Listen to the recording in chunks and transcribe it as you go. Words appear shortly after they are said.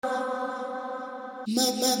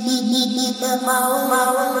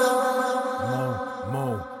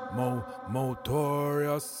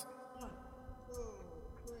Motorious.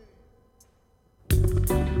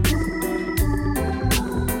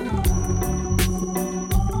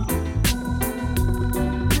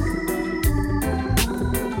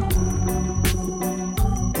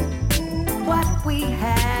 What we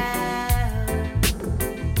have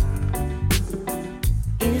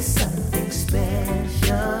is something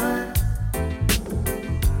special.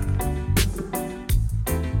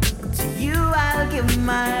 To you I'll give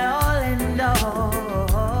my all and all.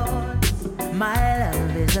 My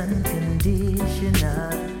love is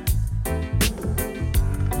unconditional.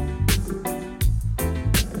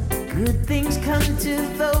 Good things come to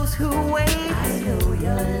those who wait. I know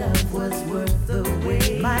your love was worth the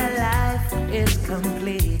wait. My life is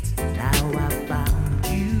complete. Now I found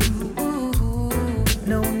you.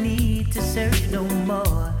 No need to search no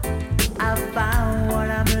more. I found what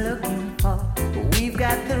I'm looking for. We've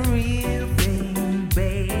got the real thing,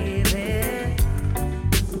 baby.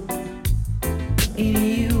 In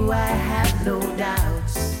you I have no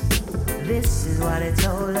doubts. This is what it's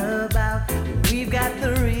all about. We've got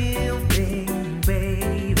the real thing,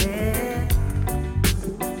 baby.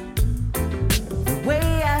 The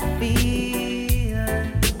way I feel,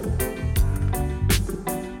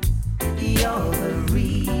 you're the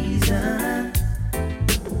reason.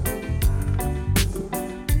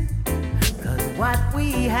 'Cause what we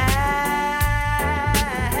have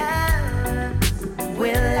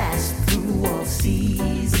will last through all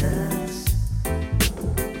seasons.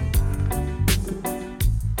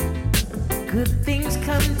 Good things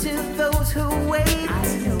come to those who wait. I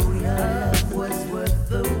know your love was worth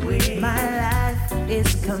the wait. My life is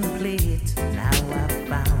complete. Now I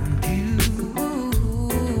found you.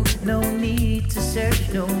 No need to search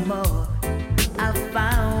no more. I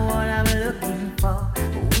found what I'm looking for.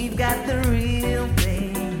 We've got the real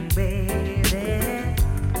thing, baby.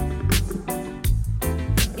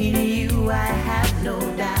 In you I have no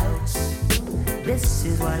doubts. This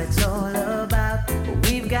is what it's all about.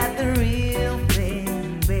 We've got the real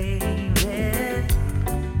thing, baby.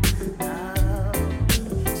 Oh,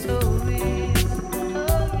 so real.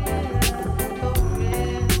 Oh, yeah. So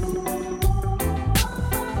real.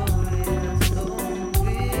 So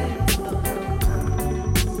real. So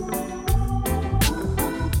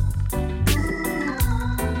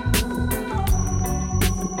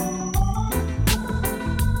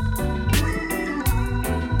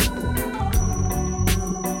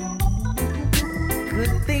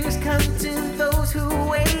good things come to those who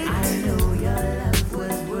wait. I know your love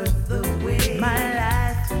was worth the wait. My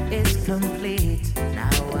life is complete.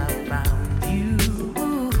 Now I found you.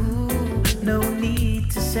 No need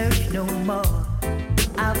to search no more.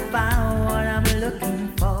 I found what I'm looking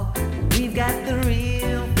for. We've got the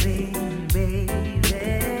real thing, baby.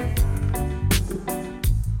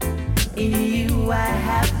 In you I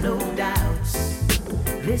have no doubts.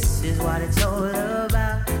 This is what it's all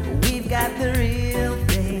about. We've got the real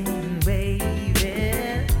thing,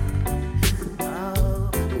 baby. Oh,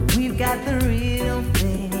 we've got the real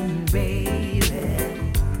thing, baby.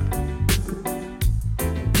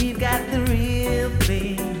 We've got the real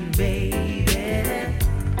thing, baby.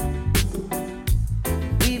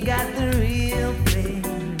 We've got the real thing,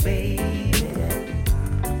 baby.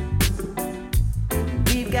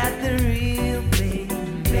 We've got the real thing,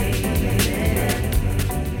 baby.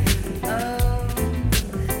 Oh,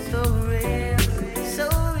 so real, so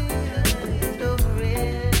real, so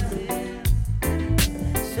real,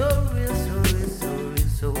 so real, so real, so real,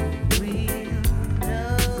 so real. No,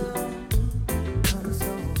 I'm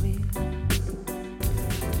so real.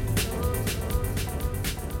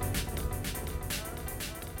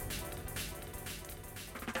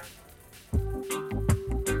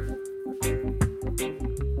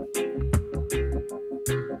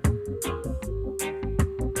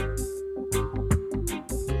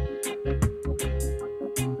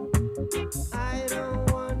 I don't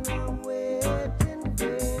wanna wait in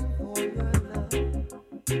vain for your love.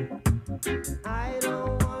 I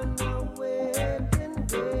don't wanna wait in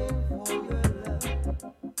vain for your love.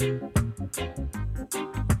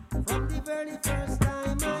 From the very first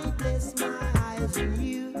time I placed my eyes on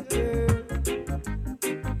you, girl,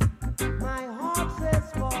 my heart says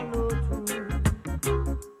follow through.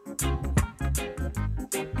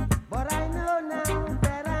 But I know now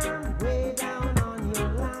that I'm way down on your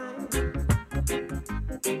line.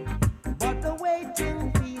 But the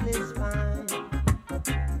waiting feel is fine.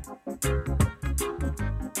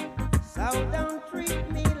 So don't treat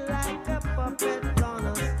me like a puppet on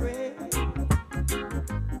a string.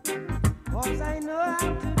 'Cause I know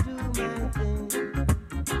how to do my thing.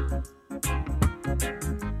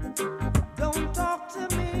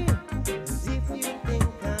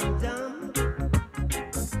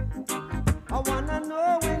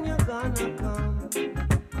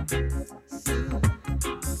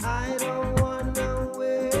 I don't wanna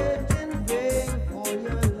wait in vain for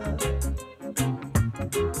your love.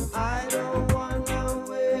 I don't wanna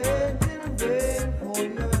wait in vain for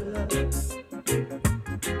your love.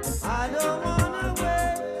 I don't wanna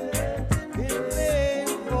wait in vain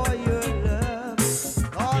for your love.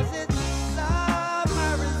 'Cause it's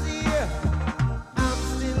summer is here. I'm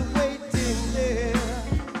still waiting there.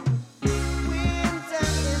 Winter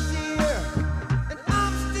is here, and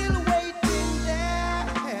I'm still waiting there.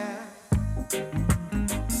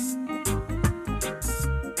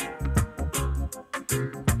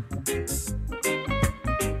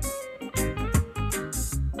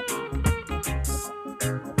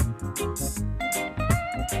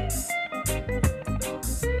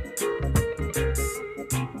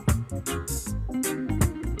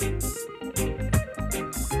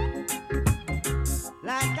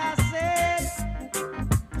 Like I said,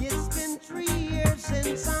 it's been 3 years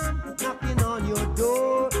since I'm knocking on your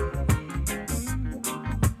door,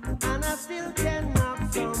 and I still can knock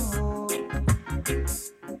some more.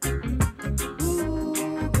 Ooh,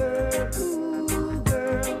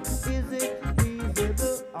 girl, is it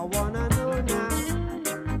feasible? I wanna know now,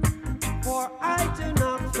 for I to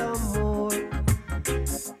knock some more.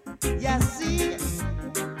 Yeah, see,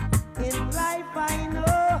 in life I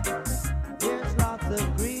know there's lots of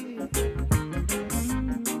grief,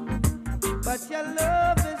 but your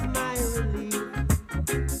love is my relief.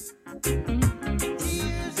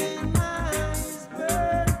 Tears in my eyes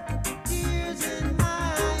burn, tears in my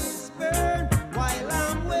eyes burn, while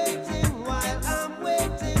I'm waiting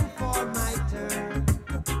for my turn.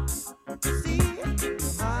 See,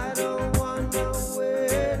 I don't wanna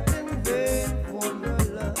wait in vain for your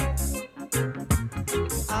love.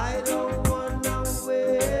 I don't wanna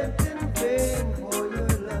wait in vain for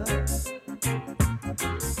your love.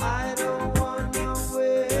 I don't wanna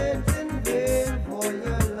wait in vain for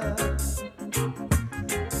your love.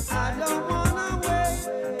 I don't wanna wait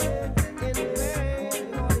in vain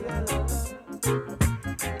for your love.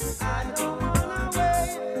 I don't wanna wait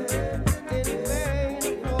in vain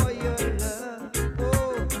for your love.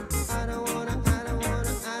 Oh, I don't wanna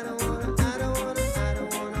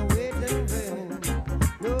wait in vain.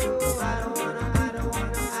 No, I don't wanna wait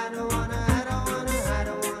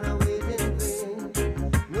in vain.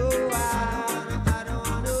 No, I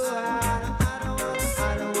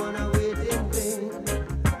don't wanna wait in vain.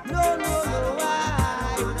 No,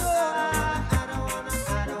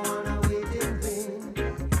 I don't wanna wait in vain.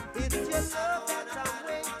 It's your love that I'm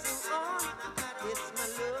waiting on. It's my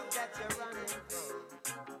love that you're running from.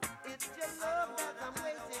 It's your love that I'm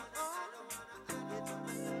waiting on. It's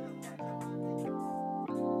my love that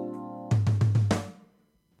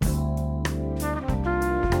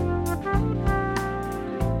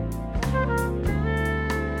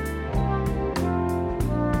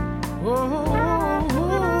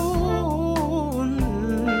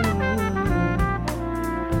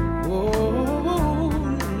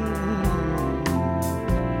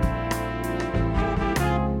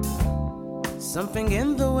Something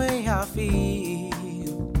in the way I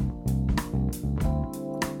feel,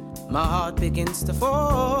 my heart begins to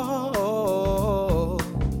fall.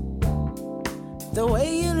 The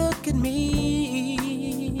way you look at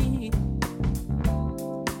me,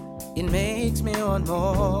 it makes me want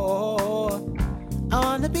more. I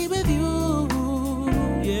wanna be with you,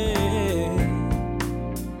 yeah.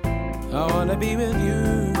 I wanna be with you,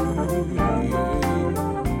 yeah.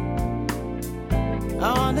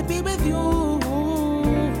 I wanna be with you.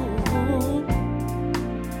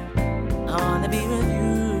 I wanna be with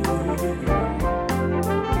you.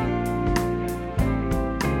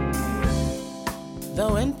 The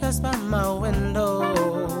wind passed by my window,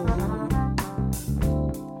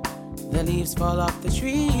 the leaves fall off the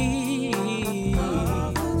tree.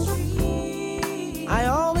 I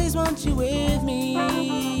always want you with me,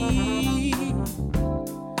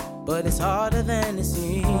 but it's harder than it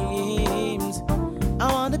seems. I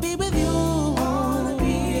wanna be with you.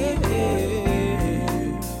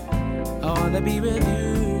 I wanna be with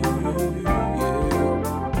you.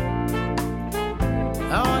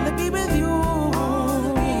 I wanna be with you.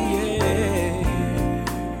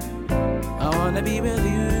 I wanna be with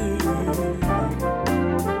you.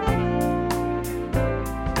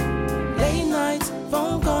 Late nights,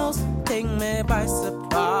 phone calls, take me by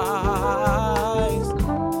surprise.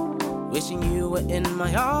 Wishing you were in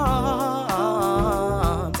my arms.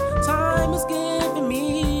 Time is giving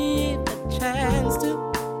me the chance to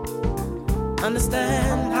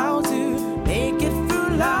understand how to make it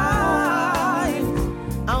through life.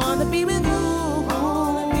 I wanna be with you.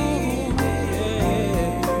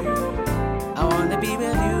 I wanna be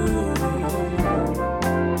with you.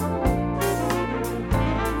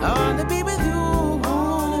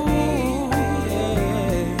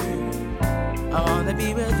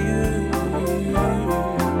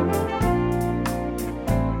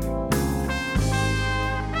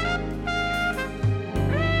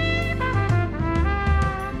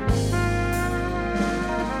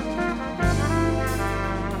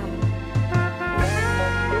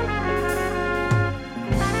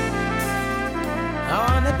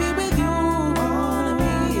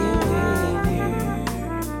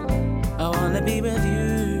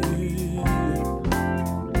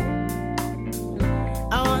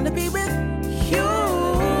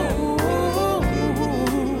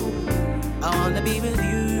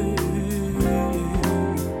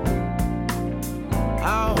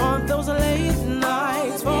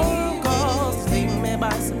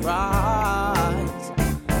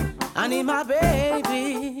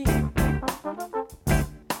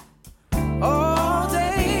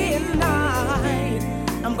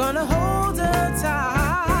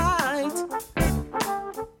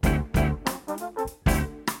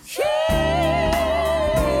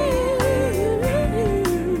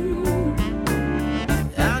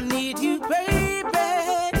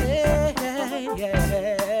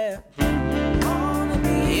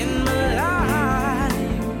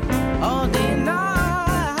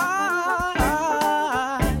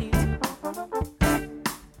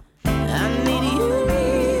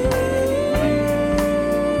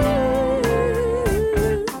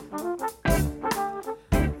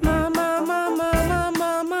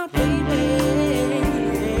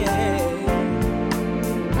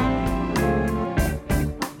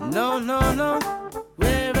 No, no, no.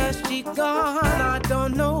 Where has she gone? I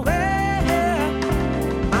don't know where.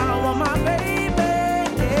 I want my baby.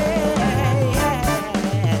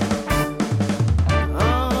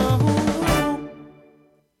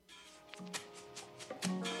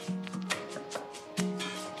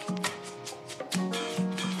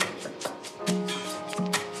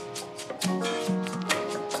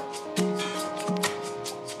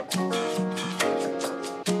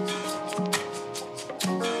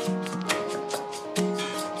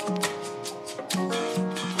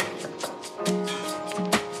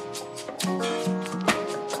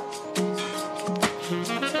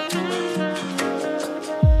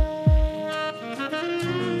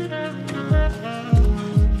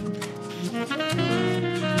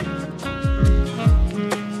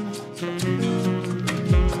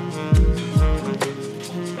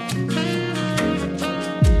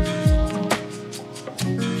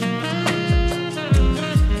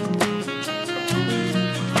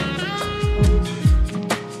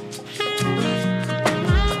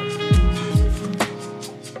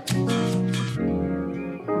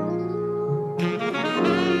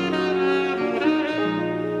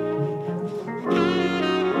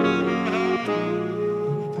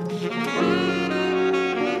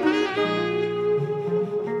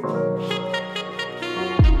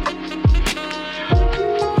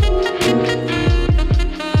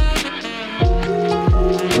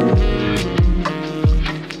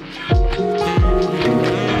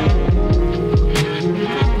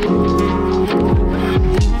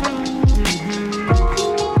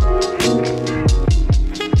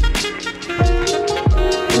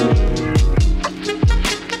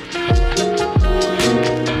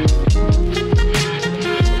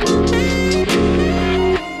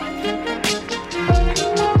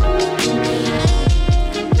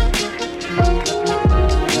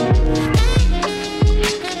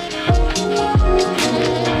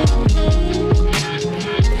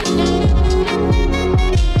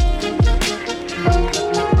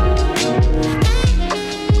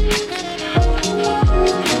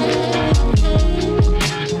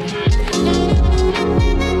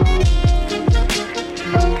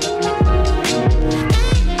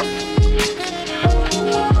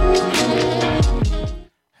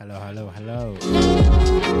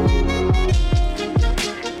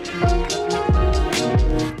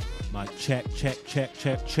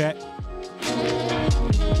 Check.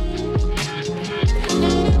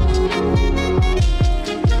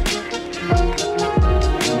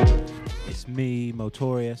 It's me,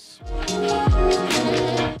 Motorious.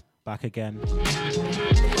 Back again.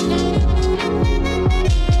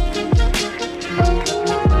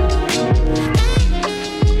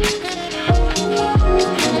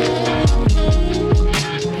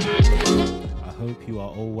 I hope you are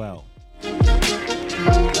all well.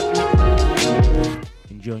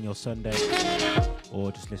 Enjoying your Sunday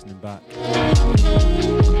or just listening back.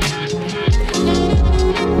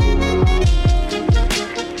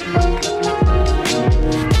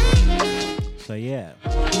 So yeah,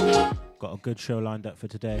 got a good show lined up for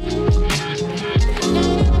today.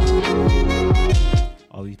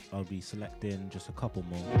 I'll be selecting just a couple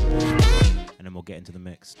more and then we'll get into the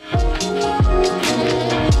mix.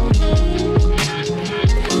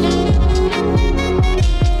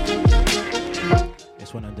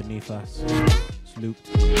 This one underneath us, Slooped,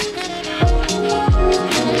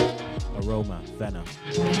 Aroma, Venna.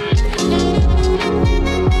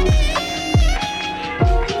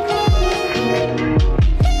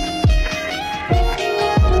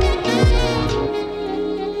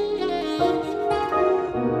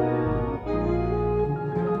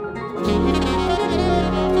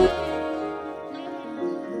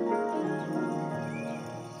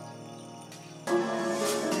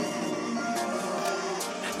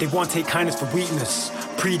 They won't take kindness for weakness.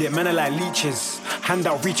 Preed it, men are like leeches. Hand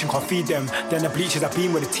out, reaching, can't feed them. Then the bleachers, I've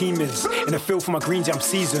been where the team is. In the field for my greens, I'm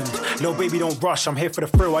seasoned. Little baby, don't rush, I'm here for the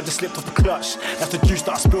thrill. I just slipped off the clutch. That's the juice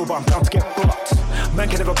that I spill, but I'm bound to get fucked. Man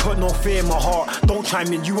can never put no fear in my heart. Don't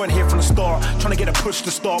chime in, you weren't here from the start. Trying to get a push to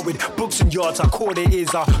start with books and yards. I caught their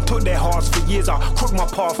ears, I took their hearts for years. I crooked my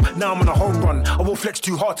path, now I'm on a home run. I won't flex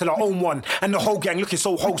too hard till I own one. And the whole gang looking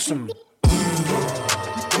so wholesome.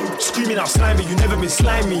 Screaming out slimy, you never been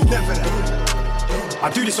slimy. Never. I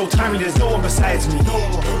do this so timely, there's no one besides me.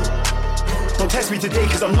 Don't test me today,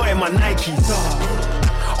 cause I'm not in my Nikes.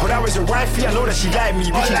 Oh, that wasn't right for you, I know that she like me.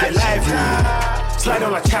 We can get lively. Slide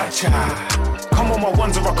on like cha-cha. Come on my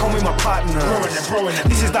ones or I come with my partner.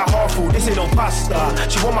 This is that hard food, this ain't no pasta.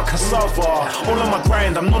 She want my cassava. All on my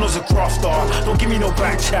grind, I'm known as a grafter. Don't give me no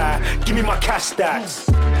back chat, give me my cash stacks.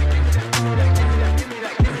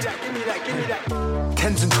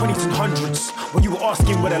 10s and 20s and 100s. When you were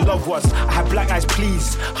asking where their love was, I had black eyes,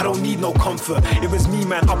 please. I don't need no comfort. It was me,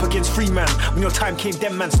 man, up against 3 man. When your time came,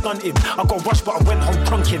 them man stunted. I got rushed, but I went home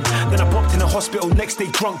drunken. Then I popped in the hospital, next day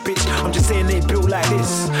drunk, bitch. I'm just saying they ain't built like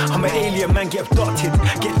this. I'm an alien, man, get abducted.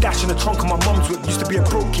 Get dashed in the trunk of my mum's whip. Used to be a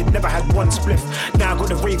broke kid, never had one spliff. Now I got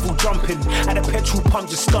the rave all jumping. At the petrol pump,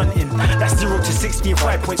 just stunting. That's 0 to 60 in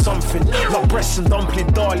 5 point something. Love breasts and dumpling,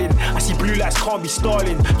 darling. I see blue lights, can't be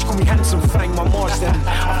starling. Just call me handsome, fang my Marsden.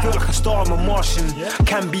 I feel like a star, I'm a Martian.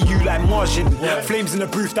 Can be you like Martian. Flames in the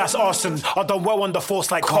booth, that's arson. I done well under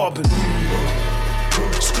force like carbon.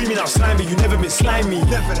 Screaming out slimy, you never been slimy.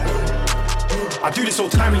 I do this all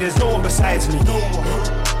timely, there's no one besides me.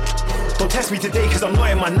 Don't test me today, cause I'm not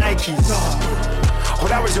in my Nikes. Oh,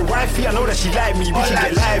 that was your wifey, I know that she like me. We can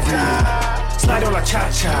get lively. Slide on la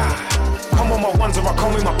cha-cha. Come on my ones or I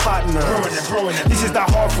come with my partner. This is that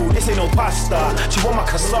hard food, this ain't no pasta. She want my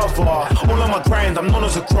cassava. All on my grind, I'm known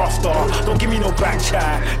as a grafter. Don't give me no back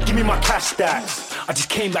chat, give me my cash stacks. I just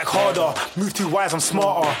came back harder, move too wise, I'm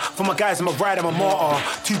smarter. For my guys, I'm a ride, I'm a martyr.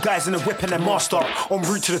 2 guys in the whip and they're master. En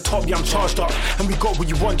route to the top, yeah, I'm charged up. And we got what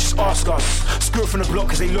you want, just ask us. Screw from the block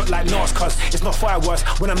cause they look like Nas, cuz it's not fireworks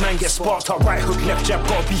when a man gets sparked up. Right hook, left jab,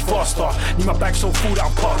 gotta be faster. Need my bag so full that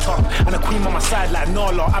I'm parked up. And a queen on my side like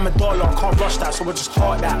Nala, I'm a dollar, can't rush that, so I just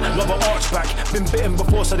heart that. Love an arch back, been bitten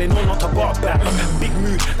before so they know not to bark back. Big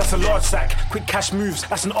mood, that's a large sack. Quick cash moves,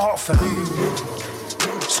 that's an art form.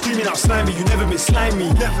 Screaming out slimy, you never been slimy.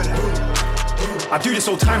 I do this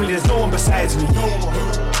all timely, there's no one besides me.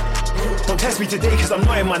 Don't test me today cause I'm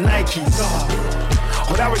not in my Nikes.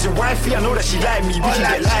 Oh, that was your wifey, I know that she like me. We can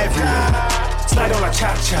get lively. Slide on la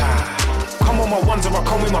cha-cha. Come on my ones or I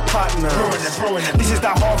come with my partner. This is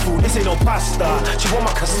that hard food, this ain't no pasta. She want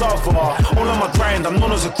my cassava. All on my grind, I'm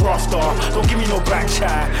known as a grafter. Don't give me no back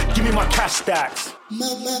chat, give me my cash stacks.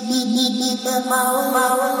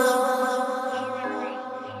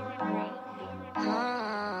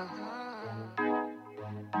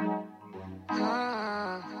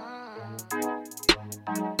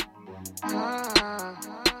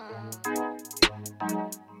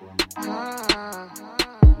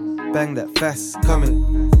 Bang that fast,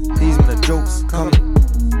 coming. These men are jokes, coming.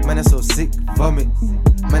 Man, I so sick, vomit.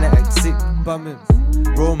 Man, I act sick, bumming.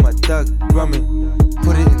 Roll my dog, grumming.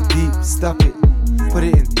 Put it in deep, stop it. Put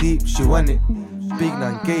it in deep, she want it. Big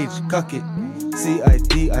non-gauge, cock it.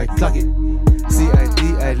 CID, I clock it. CID,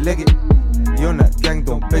 I leg it. You're not gang,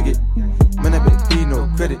 don't beg it. Man, I make P, no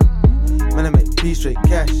credit. Man, I make P straight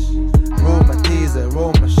cash. Roll my taser,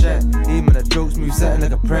 roll my shank. Even the jokes move something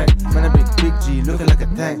like a prank. Man, I big G, looking like a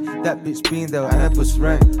tank. That bitch been there and I push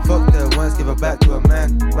rank. Fuck the ones, give her back to a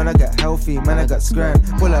man. Man, I got healthy, man, I got scram.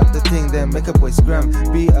 Pull up the thing, then make a boy scram.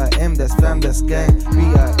 BRM, that's fam, that's gang.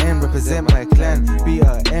 BRM, represent my clan.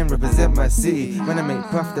 BRM, represent my city. Man, I make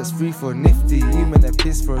puff, that's free for nifty. Even a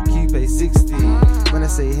piss for a QP 60. When I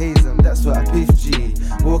say Hazen, that's what I piff G.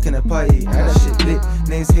 Walk in a party, and that shit lit.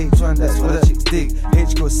 Name's H1, that's what the chicks dig.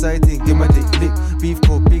 H go sighting, give my dick lick. Beef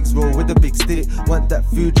called Bigs, roll with a big stick. Want that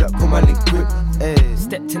food drop, call my link quick. Ay.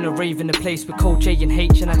 Stepped in a rave in the place with Cold J and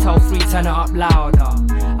H, and I tell 3 turn it up louder.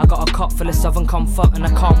 I got a cup full of Southern Comfort and I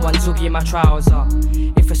can't one zoogie in my trouser.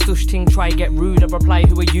 If a stush ting try get rude, I reply,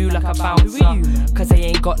 who are you, like a bouncer? Cause I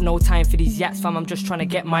ain't got no time for these yats, fam, I'm just trying to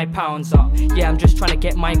get my pounds up. Yeah, I'm just trying to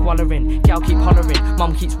get my wallering. Gal keep hollering,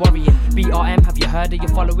 mum keeps worrying. BRM, have you heard of your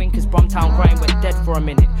following? Cause Bromtown grind went dead for a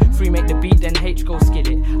minute. 3 make the beat, then H go skid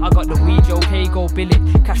it. I got the weed, okay, go bill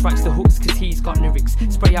it. Cash writes the hooks cause he's got lyrics.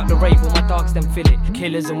 Spray out the rave, all my dogs then fill it.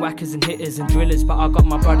 Killers and whackers and hitters and drillers, but I got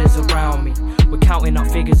my brothers around me. We're counting up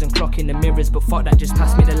figures and clocking the mirrors, but fuck that, just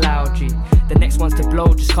pass me the loud G. The next one's to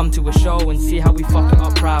blow, just come to a show and see how we fuck it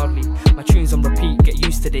up proudly. My tunes on repeat, get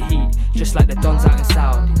used to the heat, just like the dons out in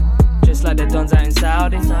Saudi. Just like the dons out in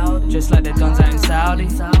Saudi. Just like the dons out in Saudi.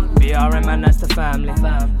 BRM man, that's the family.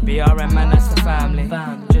 BRM man, that's the family.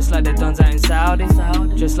 Just like the dons out in Saudi.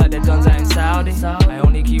 Just like the dons out in Saudi. I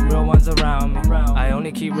only keep real ones around me. I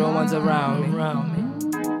only keep real ones around me.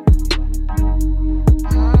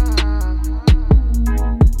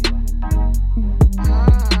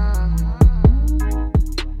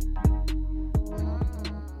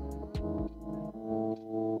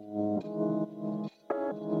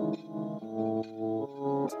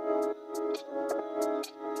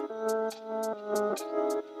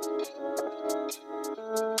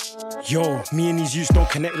 Yo, me and these youths don't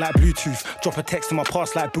connect like Bluetooth. Drop a text in my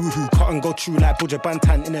past like boohoo. Cut and go true like Buja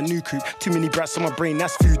Bantan in a new coupe. Too many brats on my brain,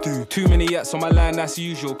 that's voodoo. Too many yats on my line, that's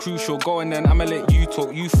usual. Crucial, go on then, I'ma let you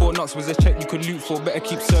talk. You thought Knox was a check you could loot for. Better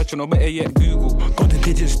keep searching or better yet Google. Got the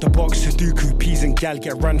digits, the box, Sudoku. Peas and gal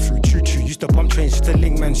get run through. Choo-choo, used to bump trains just to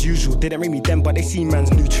link man's usual. Didn't ring me then, but they see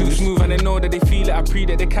man's new Too tunes. smooth and they know that they feel it. I pre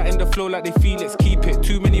that they cat in the flow like they feel it. Keep it.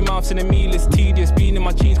 Too many mouths in the meal is tedious. Being in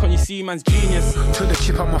my jeans, can't you see man's genius? Took the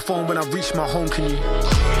chip out my phone when I reached my home, can you?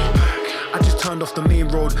 I just turned off the main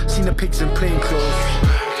road. Seen the pigs in plain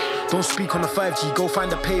clothes. Don't speak on the 5G, go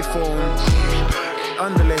find a payphone.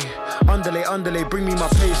 Underlay, bring me my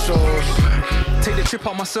pesos. Take the trip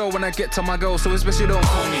out my cell when I get to my girl, so especially don't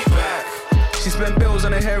call me back. She spent bills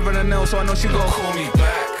on her hair and her nails, so I know she gon' call me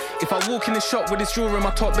back. If I walk in the shop with this jewelry in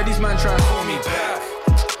my top, but these man try and call me back.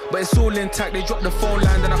 But it's all intact, they drop the phone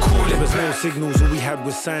line, then I call it There was back. no signals, all we had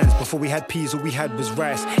was signs. Before we had peas, all we had was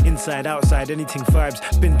rice. Inside, outside, anything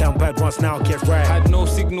vibes. Been down bad once, now get right. Had no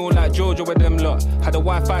signal like Georgia with them lot. Had a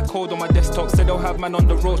Wi-Fi code on my desktop, said they'll have man on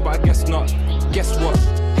the roads, but I guess not. Guess what?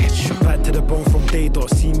 Back to the bone from day dot.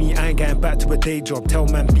 See me, I ain't going back to a day job. Tell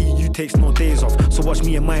man B, you takes no days off. So watch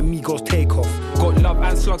me and my amigos take off. Got love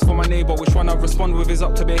and slugs for my neighbour. Which one I respond with is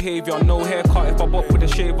up to behaviour. No haircut if I bop with a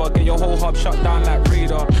shaver. Get your whole hub shut down like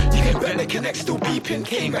radar. You get better connect, still beeping.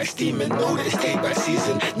 Came back steaming, know that it's take back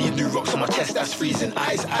season. Need new rocks on my chest, that's freezing.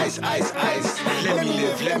 Eyes. Let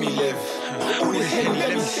me live. All this Henny,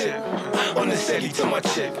 let me sip. On the celly to my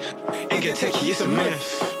chick. Ain't get techie, it's a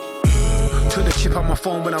myth. Took the chip out my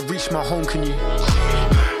phone when I reached my home, can you?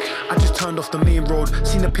 I just turned off the main road.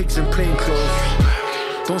 Seen the pigs in plain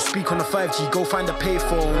clothes. Don't speak on the 5G, go find a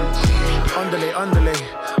payphone.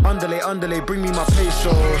 Underlay, bring me my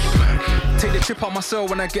pesos. Take the trip out my cell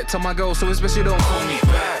when I get to my girl, so especially don't call me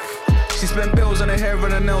back. She spent bills on her hair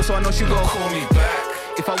and her nails, so I know she gon' call me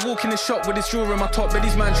back. If I walk in the shop with this jewelry in my top, but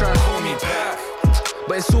these man try and call me back.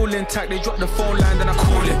 But it's all intact, they drop the phone line, then I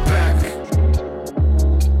call it back.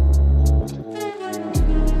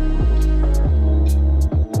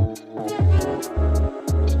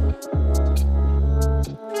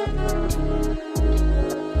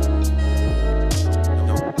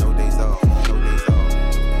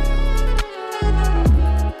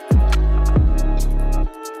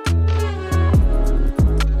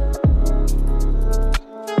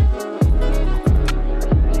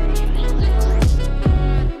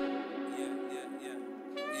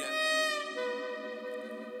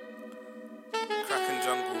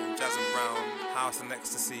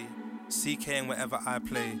 CKing wherever I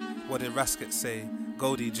play. What did Rasket say?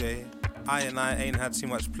 Goldie J. I ain't had too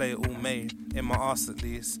much play all May. In my arse at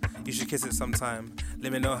least. You should kiss it sometime.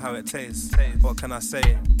 Let me know how it tastes. What can I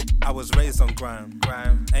say? I was raised on grime.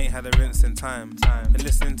 Ain't had a rinse in time. Been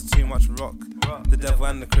listening to too much rock. The devil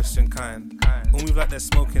and the Christian kind. When we like their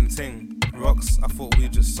smoking ting. Rocks, I thought we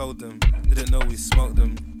just sold them. Didn't know we smoked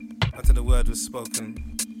them. Until the word was spoken.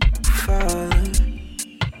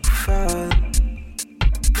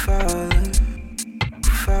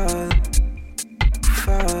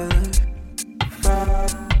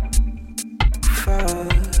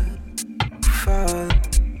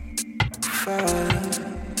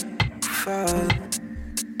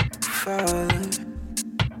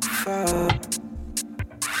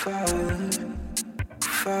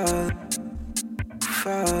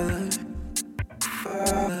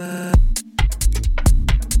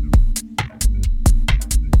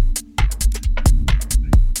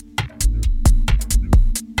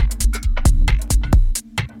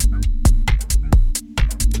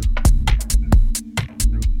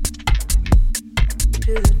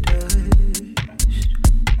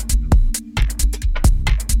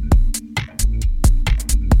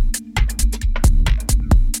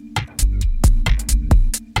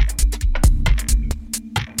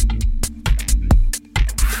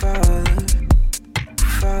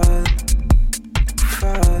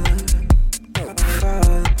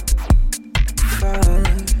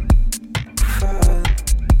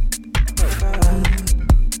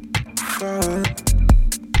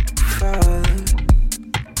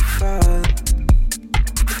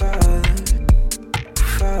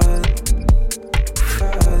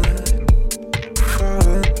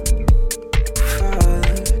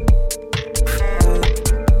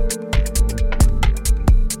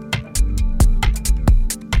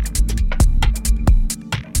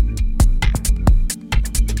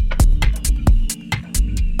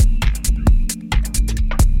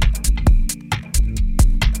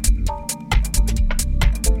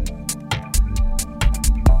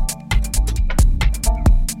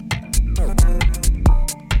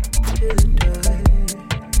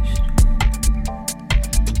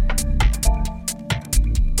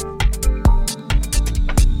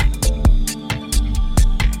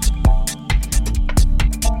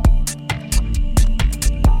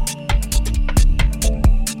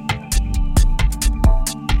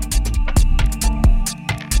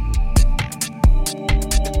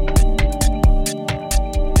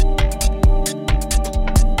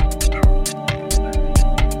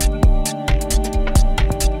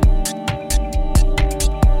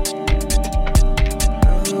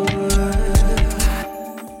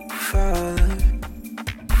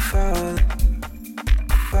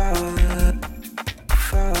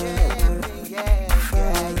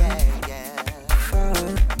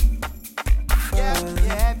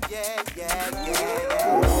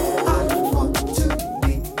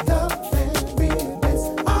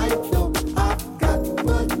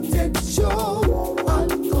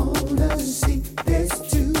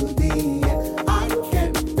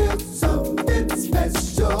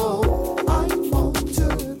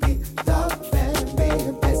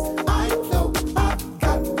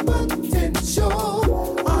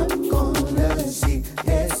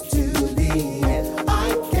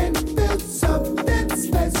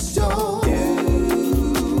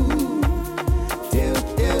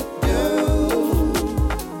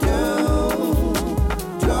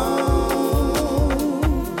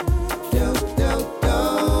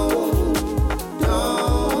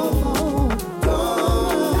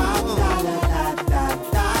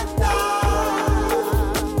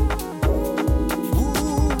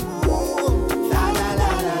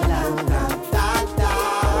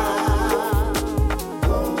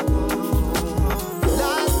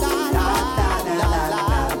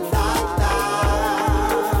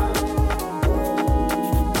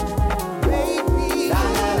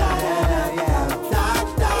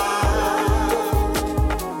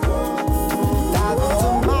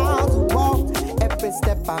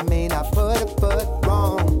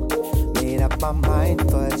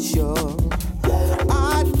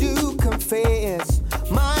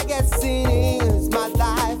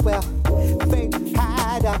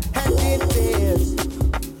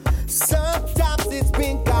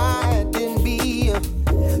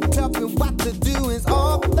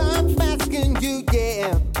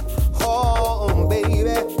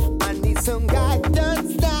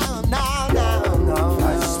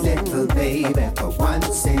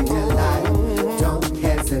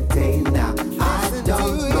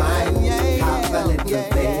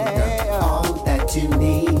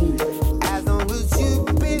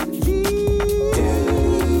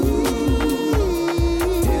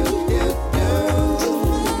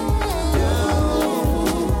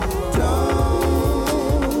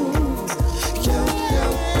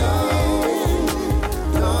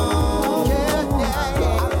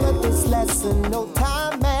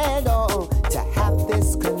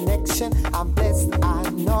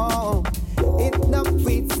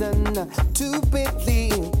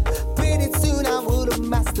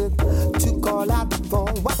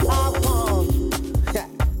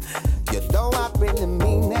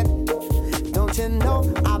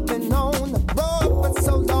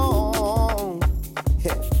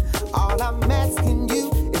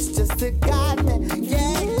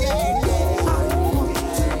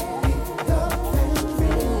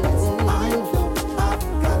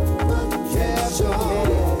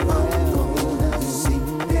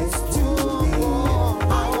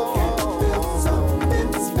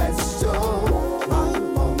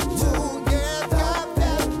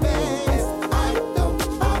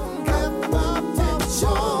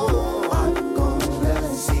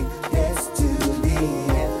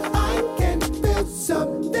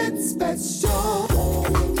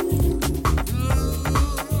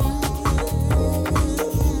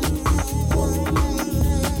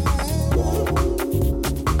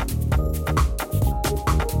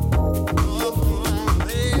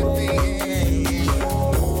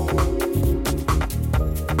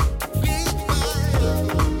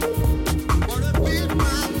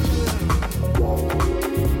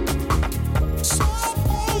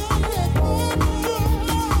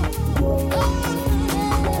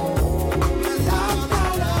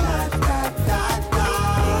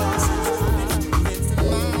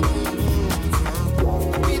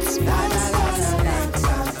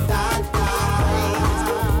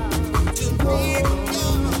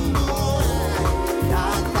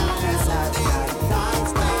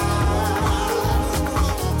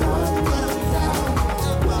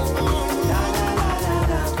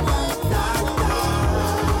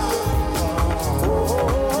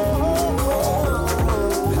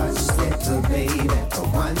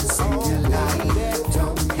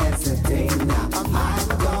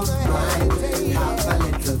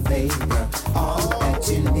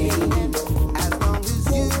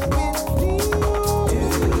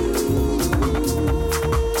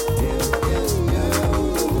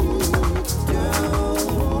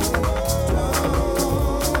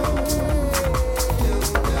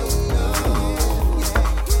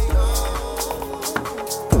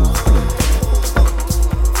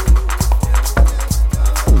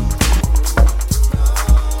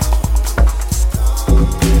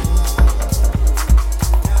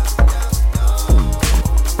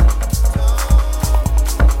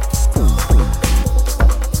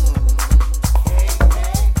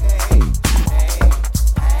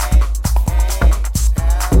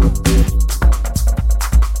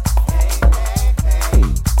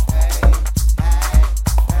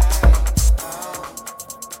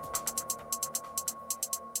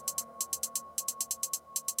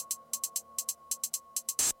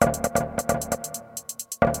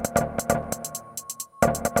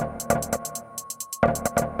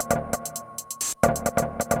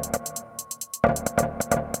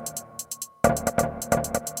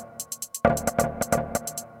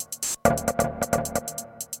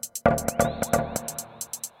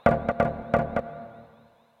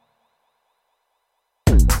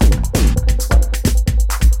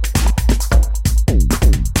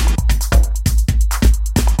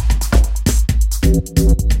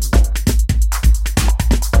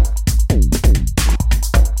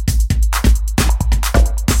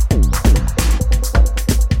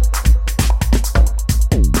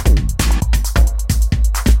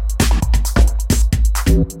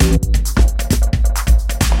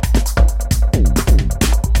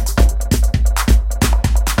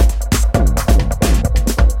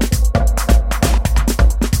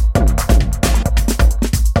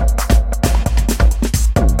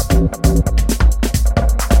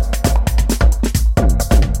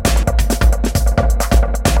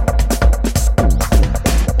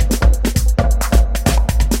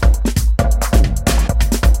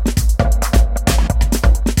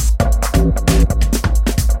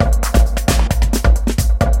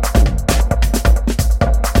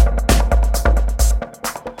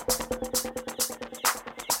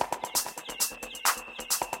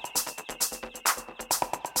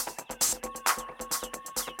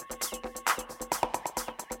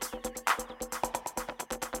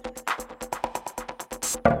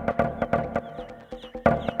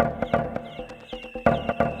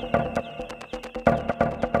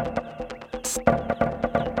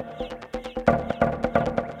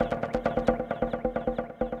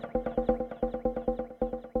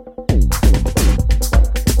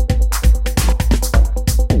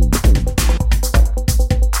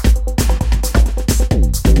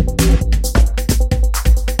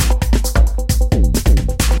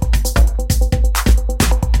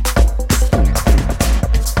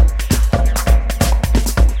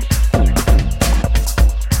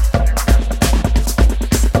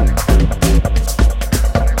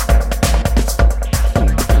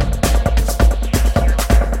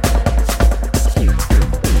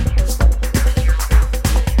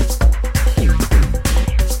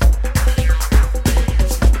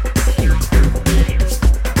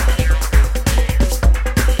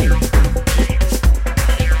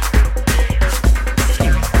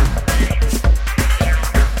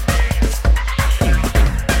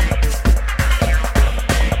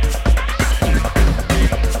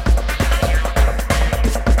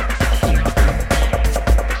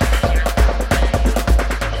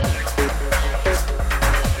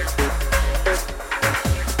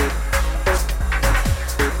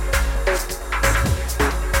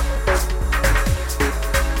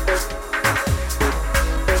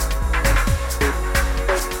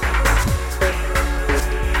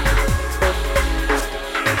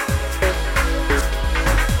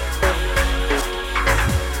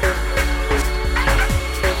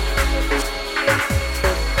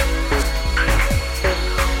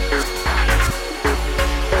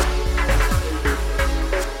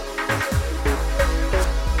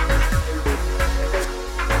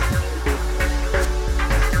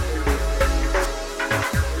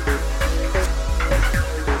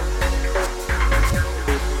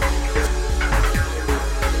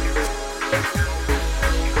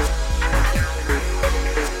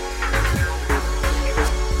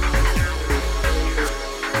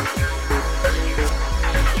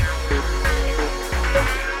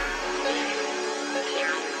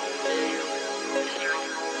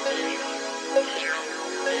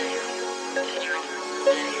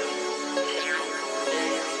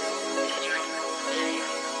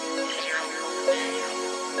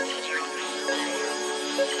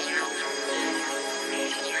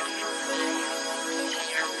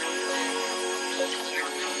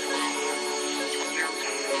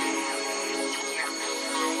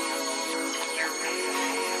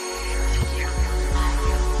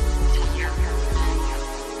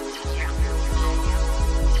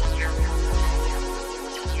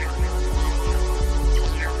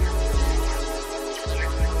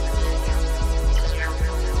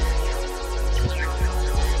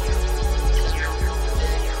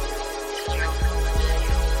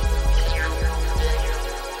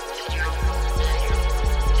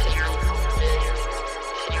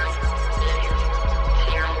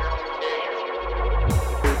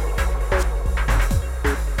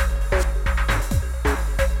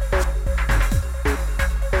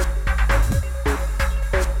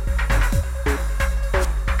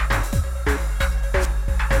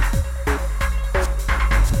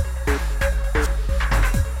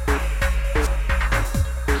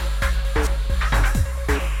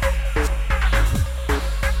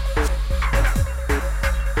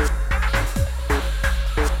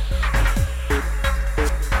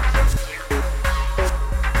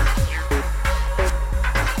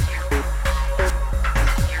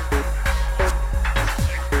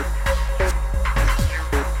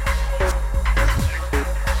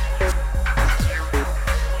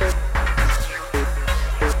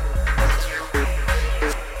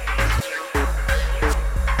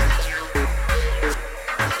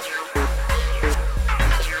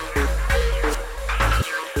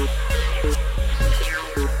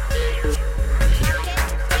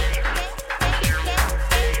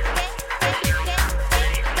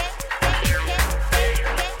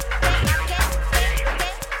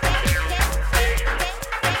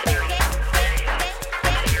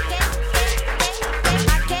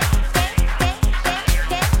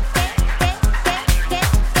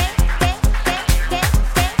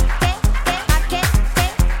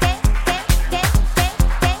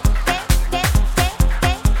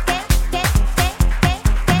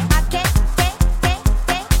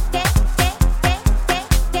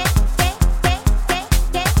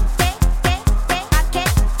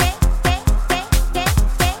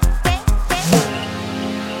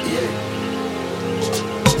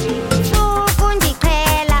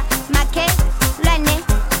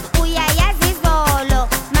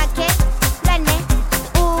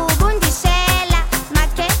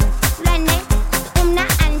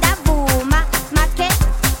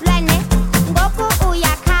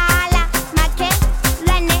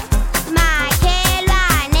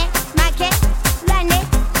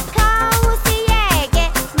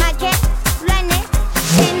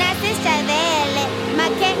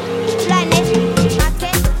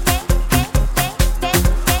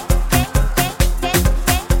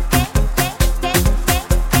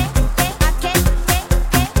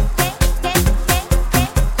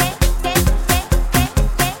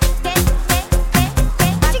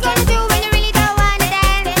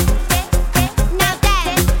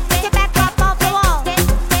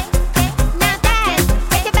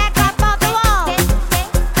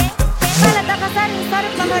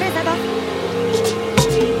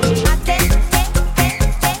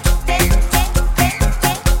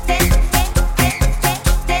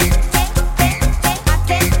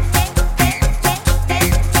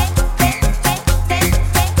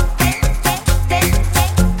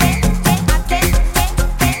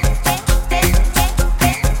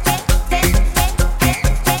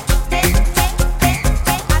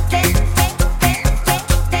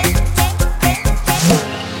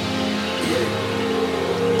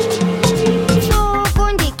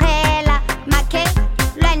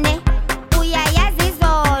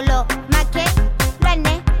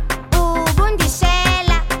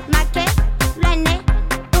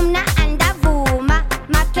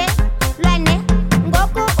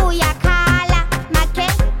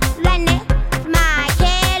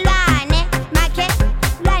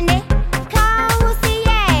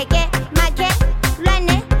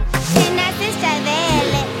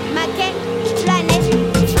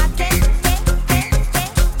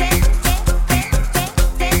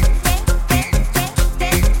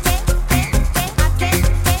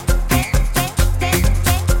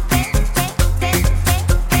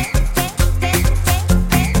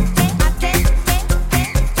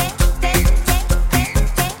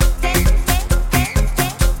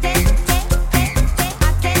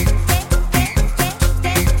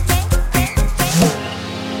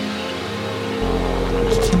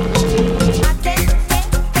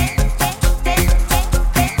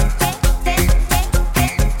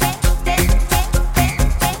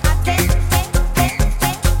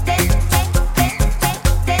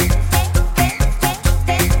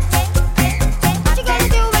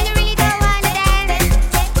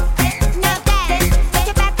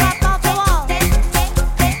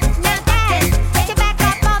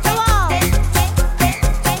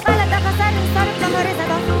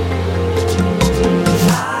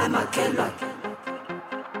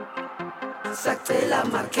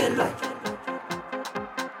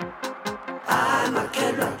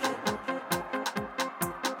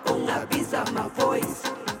 Ibiza, my voice.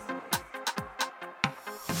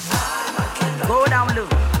 Go down low.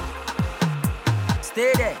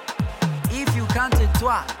 Stay there. If you can't do it,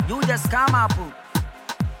 you just come up.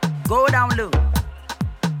 Go down low.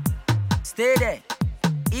 Stay there.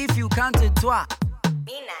 If you can't do it,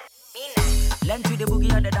 learn to the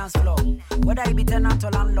boogie on the dance floor. Whether it be tenant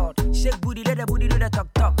or landlord, shake booty, let the booty do the talk.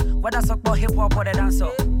 Whether suck or hip hop or the dancer,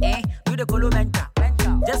 do the columenta.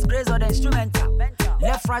 Just graze or the instrumental.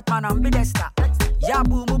 Left, right, man, and be the star. Ya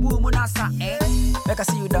boom, boom, nasa, Make I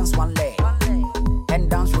see you dance one leg and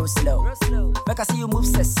dance real slow. Make I see you move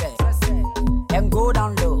sese and go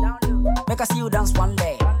down low. Make I see you dance one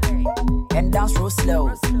leg and dance real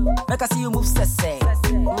slow. Make I see you move sese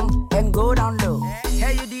and go down low.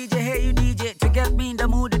 Hey you DJ, to get me in the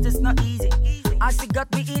mood it is not easy. As you got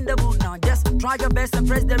me in the mood now, just try your best and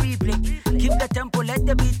press the replay. Keep the tempo, let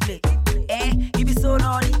the beat play. You be so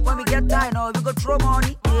naughty, when we get tired now we go throw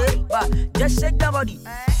money. But just shake the body.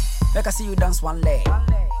 Make I see you dance one leg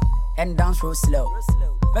and dance real slow.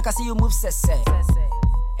 Make I see you move sese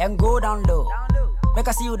and go down low. Make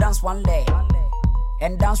I see you dance one leg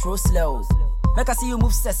and dance real slow. Make I see you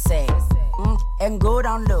move sese and go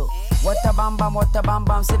down low. What a bam bam,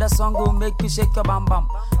 say the song will make me shake your bam bam.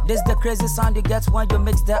 This the crazy sound you get when you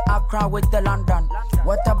mix the Accra with the London.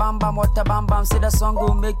 What a bam bam, say the song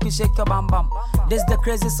will make me shake your bam bam. This the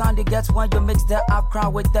crazy sound you get when you mix the Accra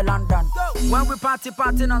with the London. When we party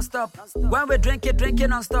non-stop. When we drink it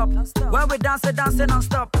non-stop. When we dance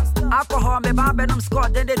non-stop. Alcohol me bam them score,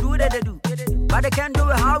 then they do. But they can't do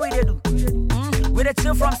it how we they do. We dey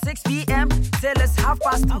chill from 6 p.m. till it's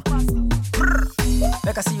 2:30.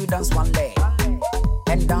 Make I see you dance one leg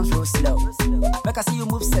and dance real slow. Make I see you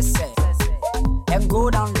move sese and go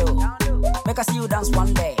down low. Make I see you dance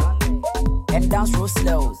one leg and dance real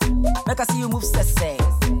slow. Make I see you move sese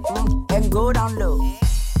and go down low.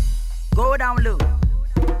 Go down low.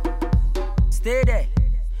 Stay there.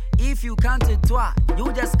 If you can't do it,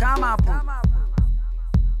 you just come up.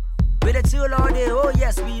 We dey chill all day. Oh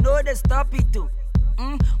yes, we know they stop it too.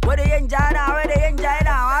 Where they enjoy now,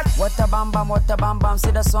 What a bam bam,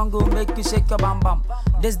 say the song will make you shake your bam bam.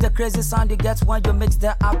 This the crazy sound you get when you mix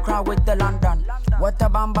the Accra with the London. What a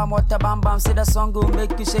bam bam, say the song will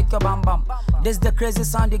make you shake your bam bam. This the crazy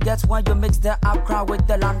sound you get when you mix the Accra with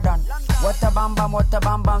the London. What a bam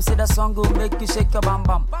bam, say the song will make you shake your bam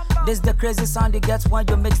bam. This the crazy sound you get when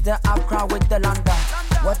you mix the Accra with the London.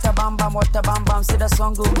 What a bam bam, say the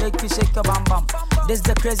song will make you shake your bam bam. This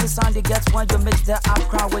the crazy sound you get when you mix the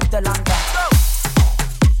Accra with the London.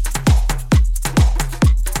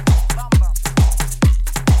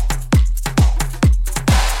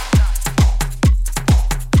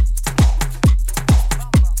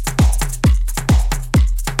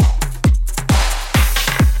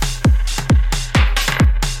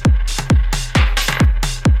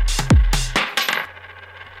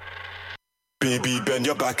 Baby, bend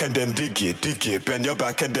your back and then dig it. Bend your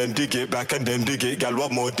back and then dig it, back and then dig it. Gal,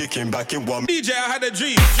 what more dicking back in one. DJ, I had a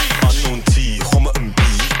dream. Unknown T, Homer and B.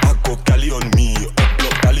 I got galley on me,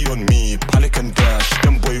 upload galley on me. Panic and dash,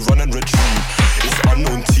 them boy run and retrieve. It's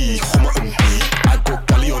unknown T, Homer and B. I got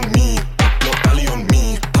galley on me, upload galley on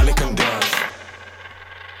me. Panic and dash.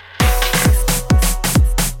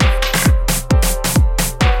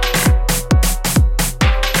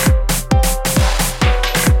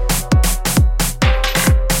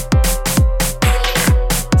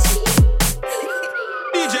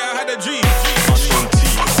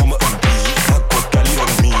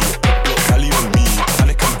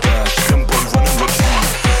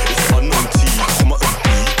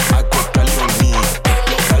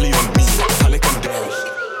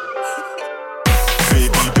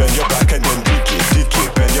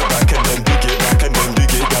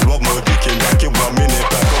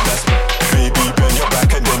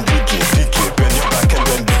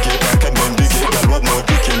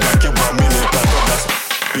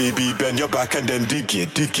 Back and then dig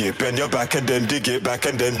it. Bend your back and then dig it, back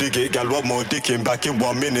and then dig it. Gal, what more dicking back in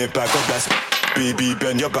 1 minute? Back up, that's baby.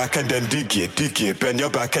 Bend your back and then dig it. Bend your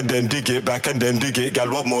back and then dig it, back and then dig it. Gal,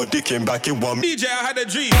 what more dicking back in 1 minute? DJ, I had a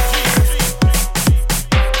dream.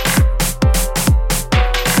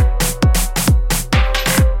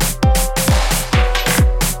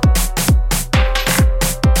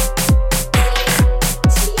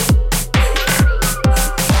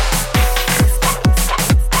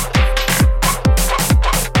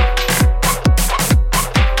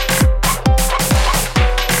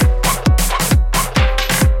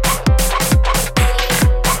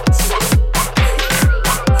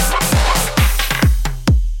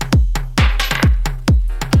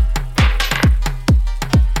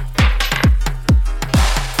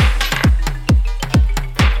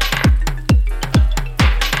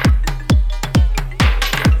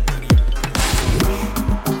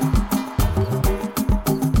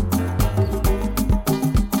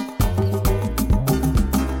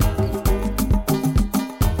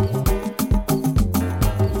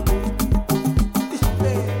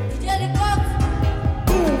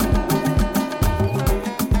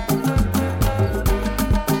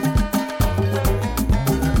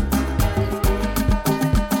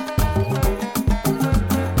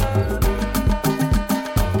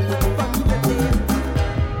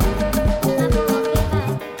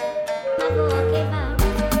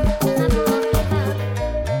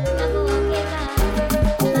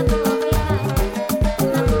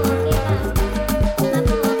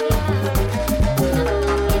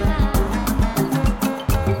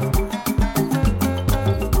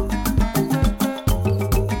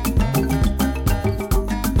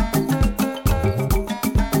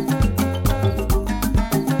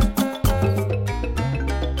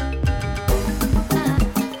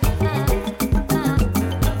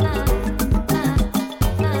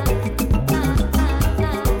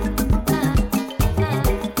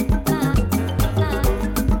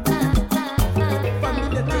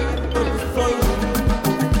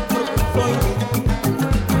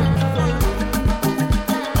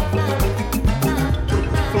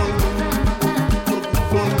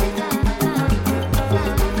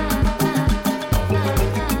 What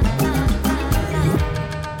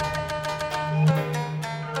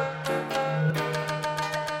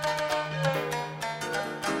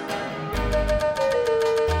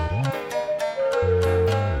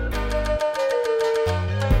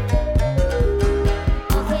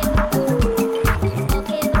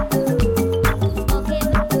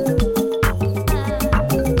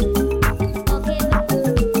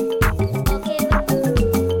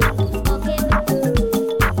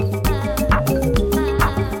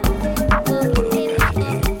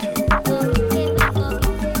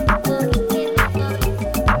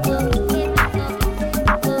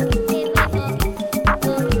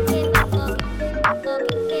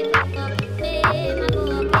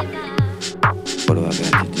do I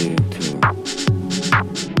got to do to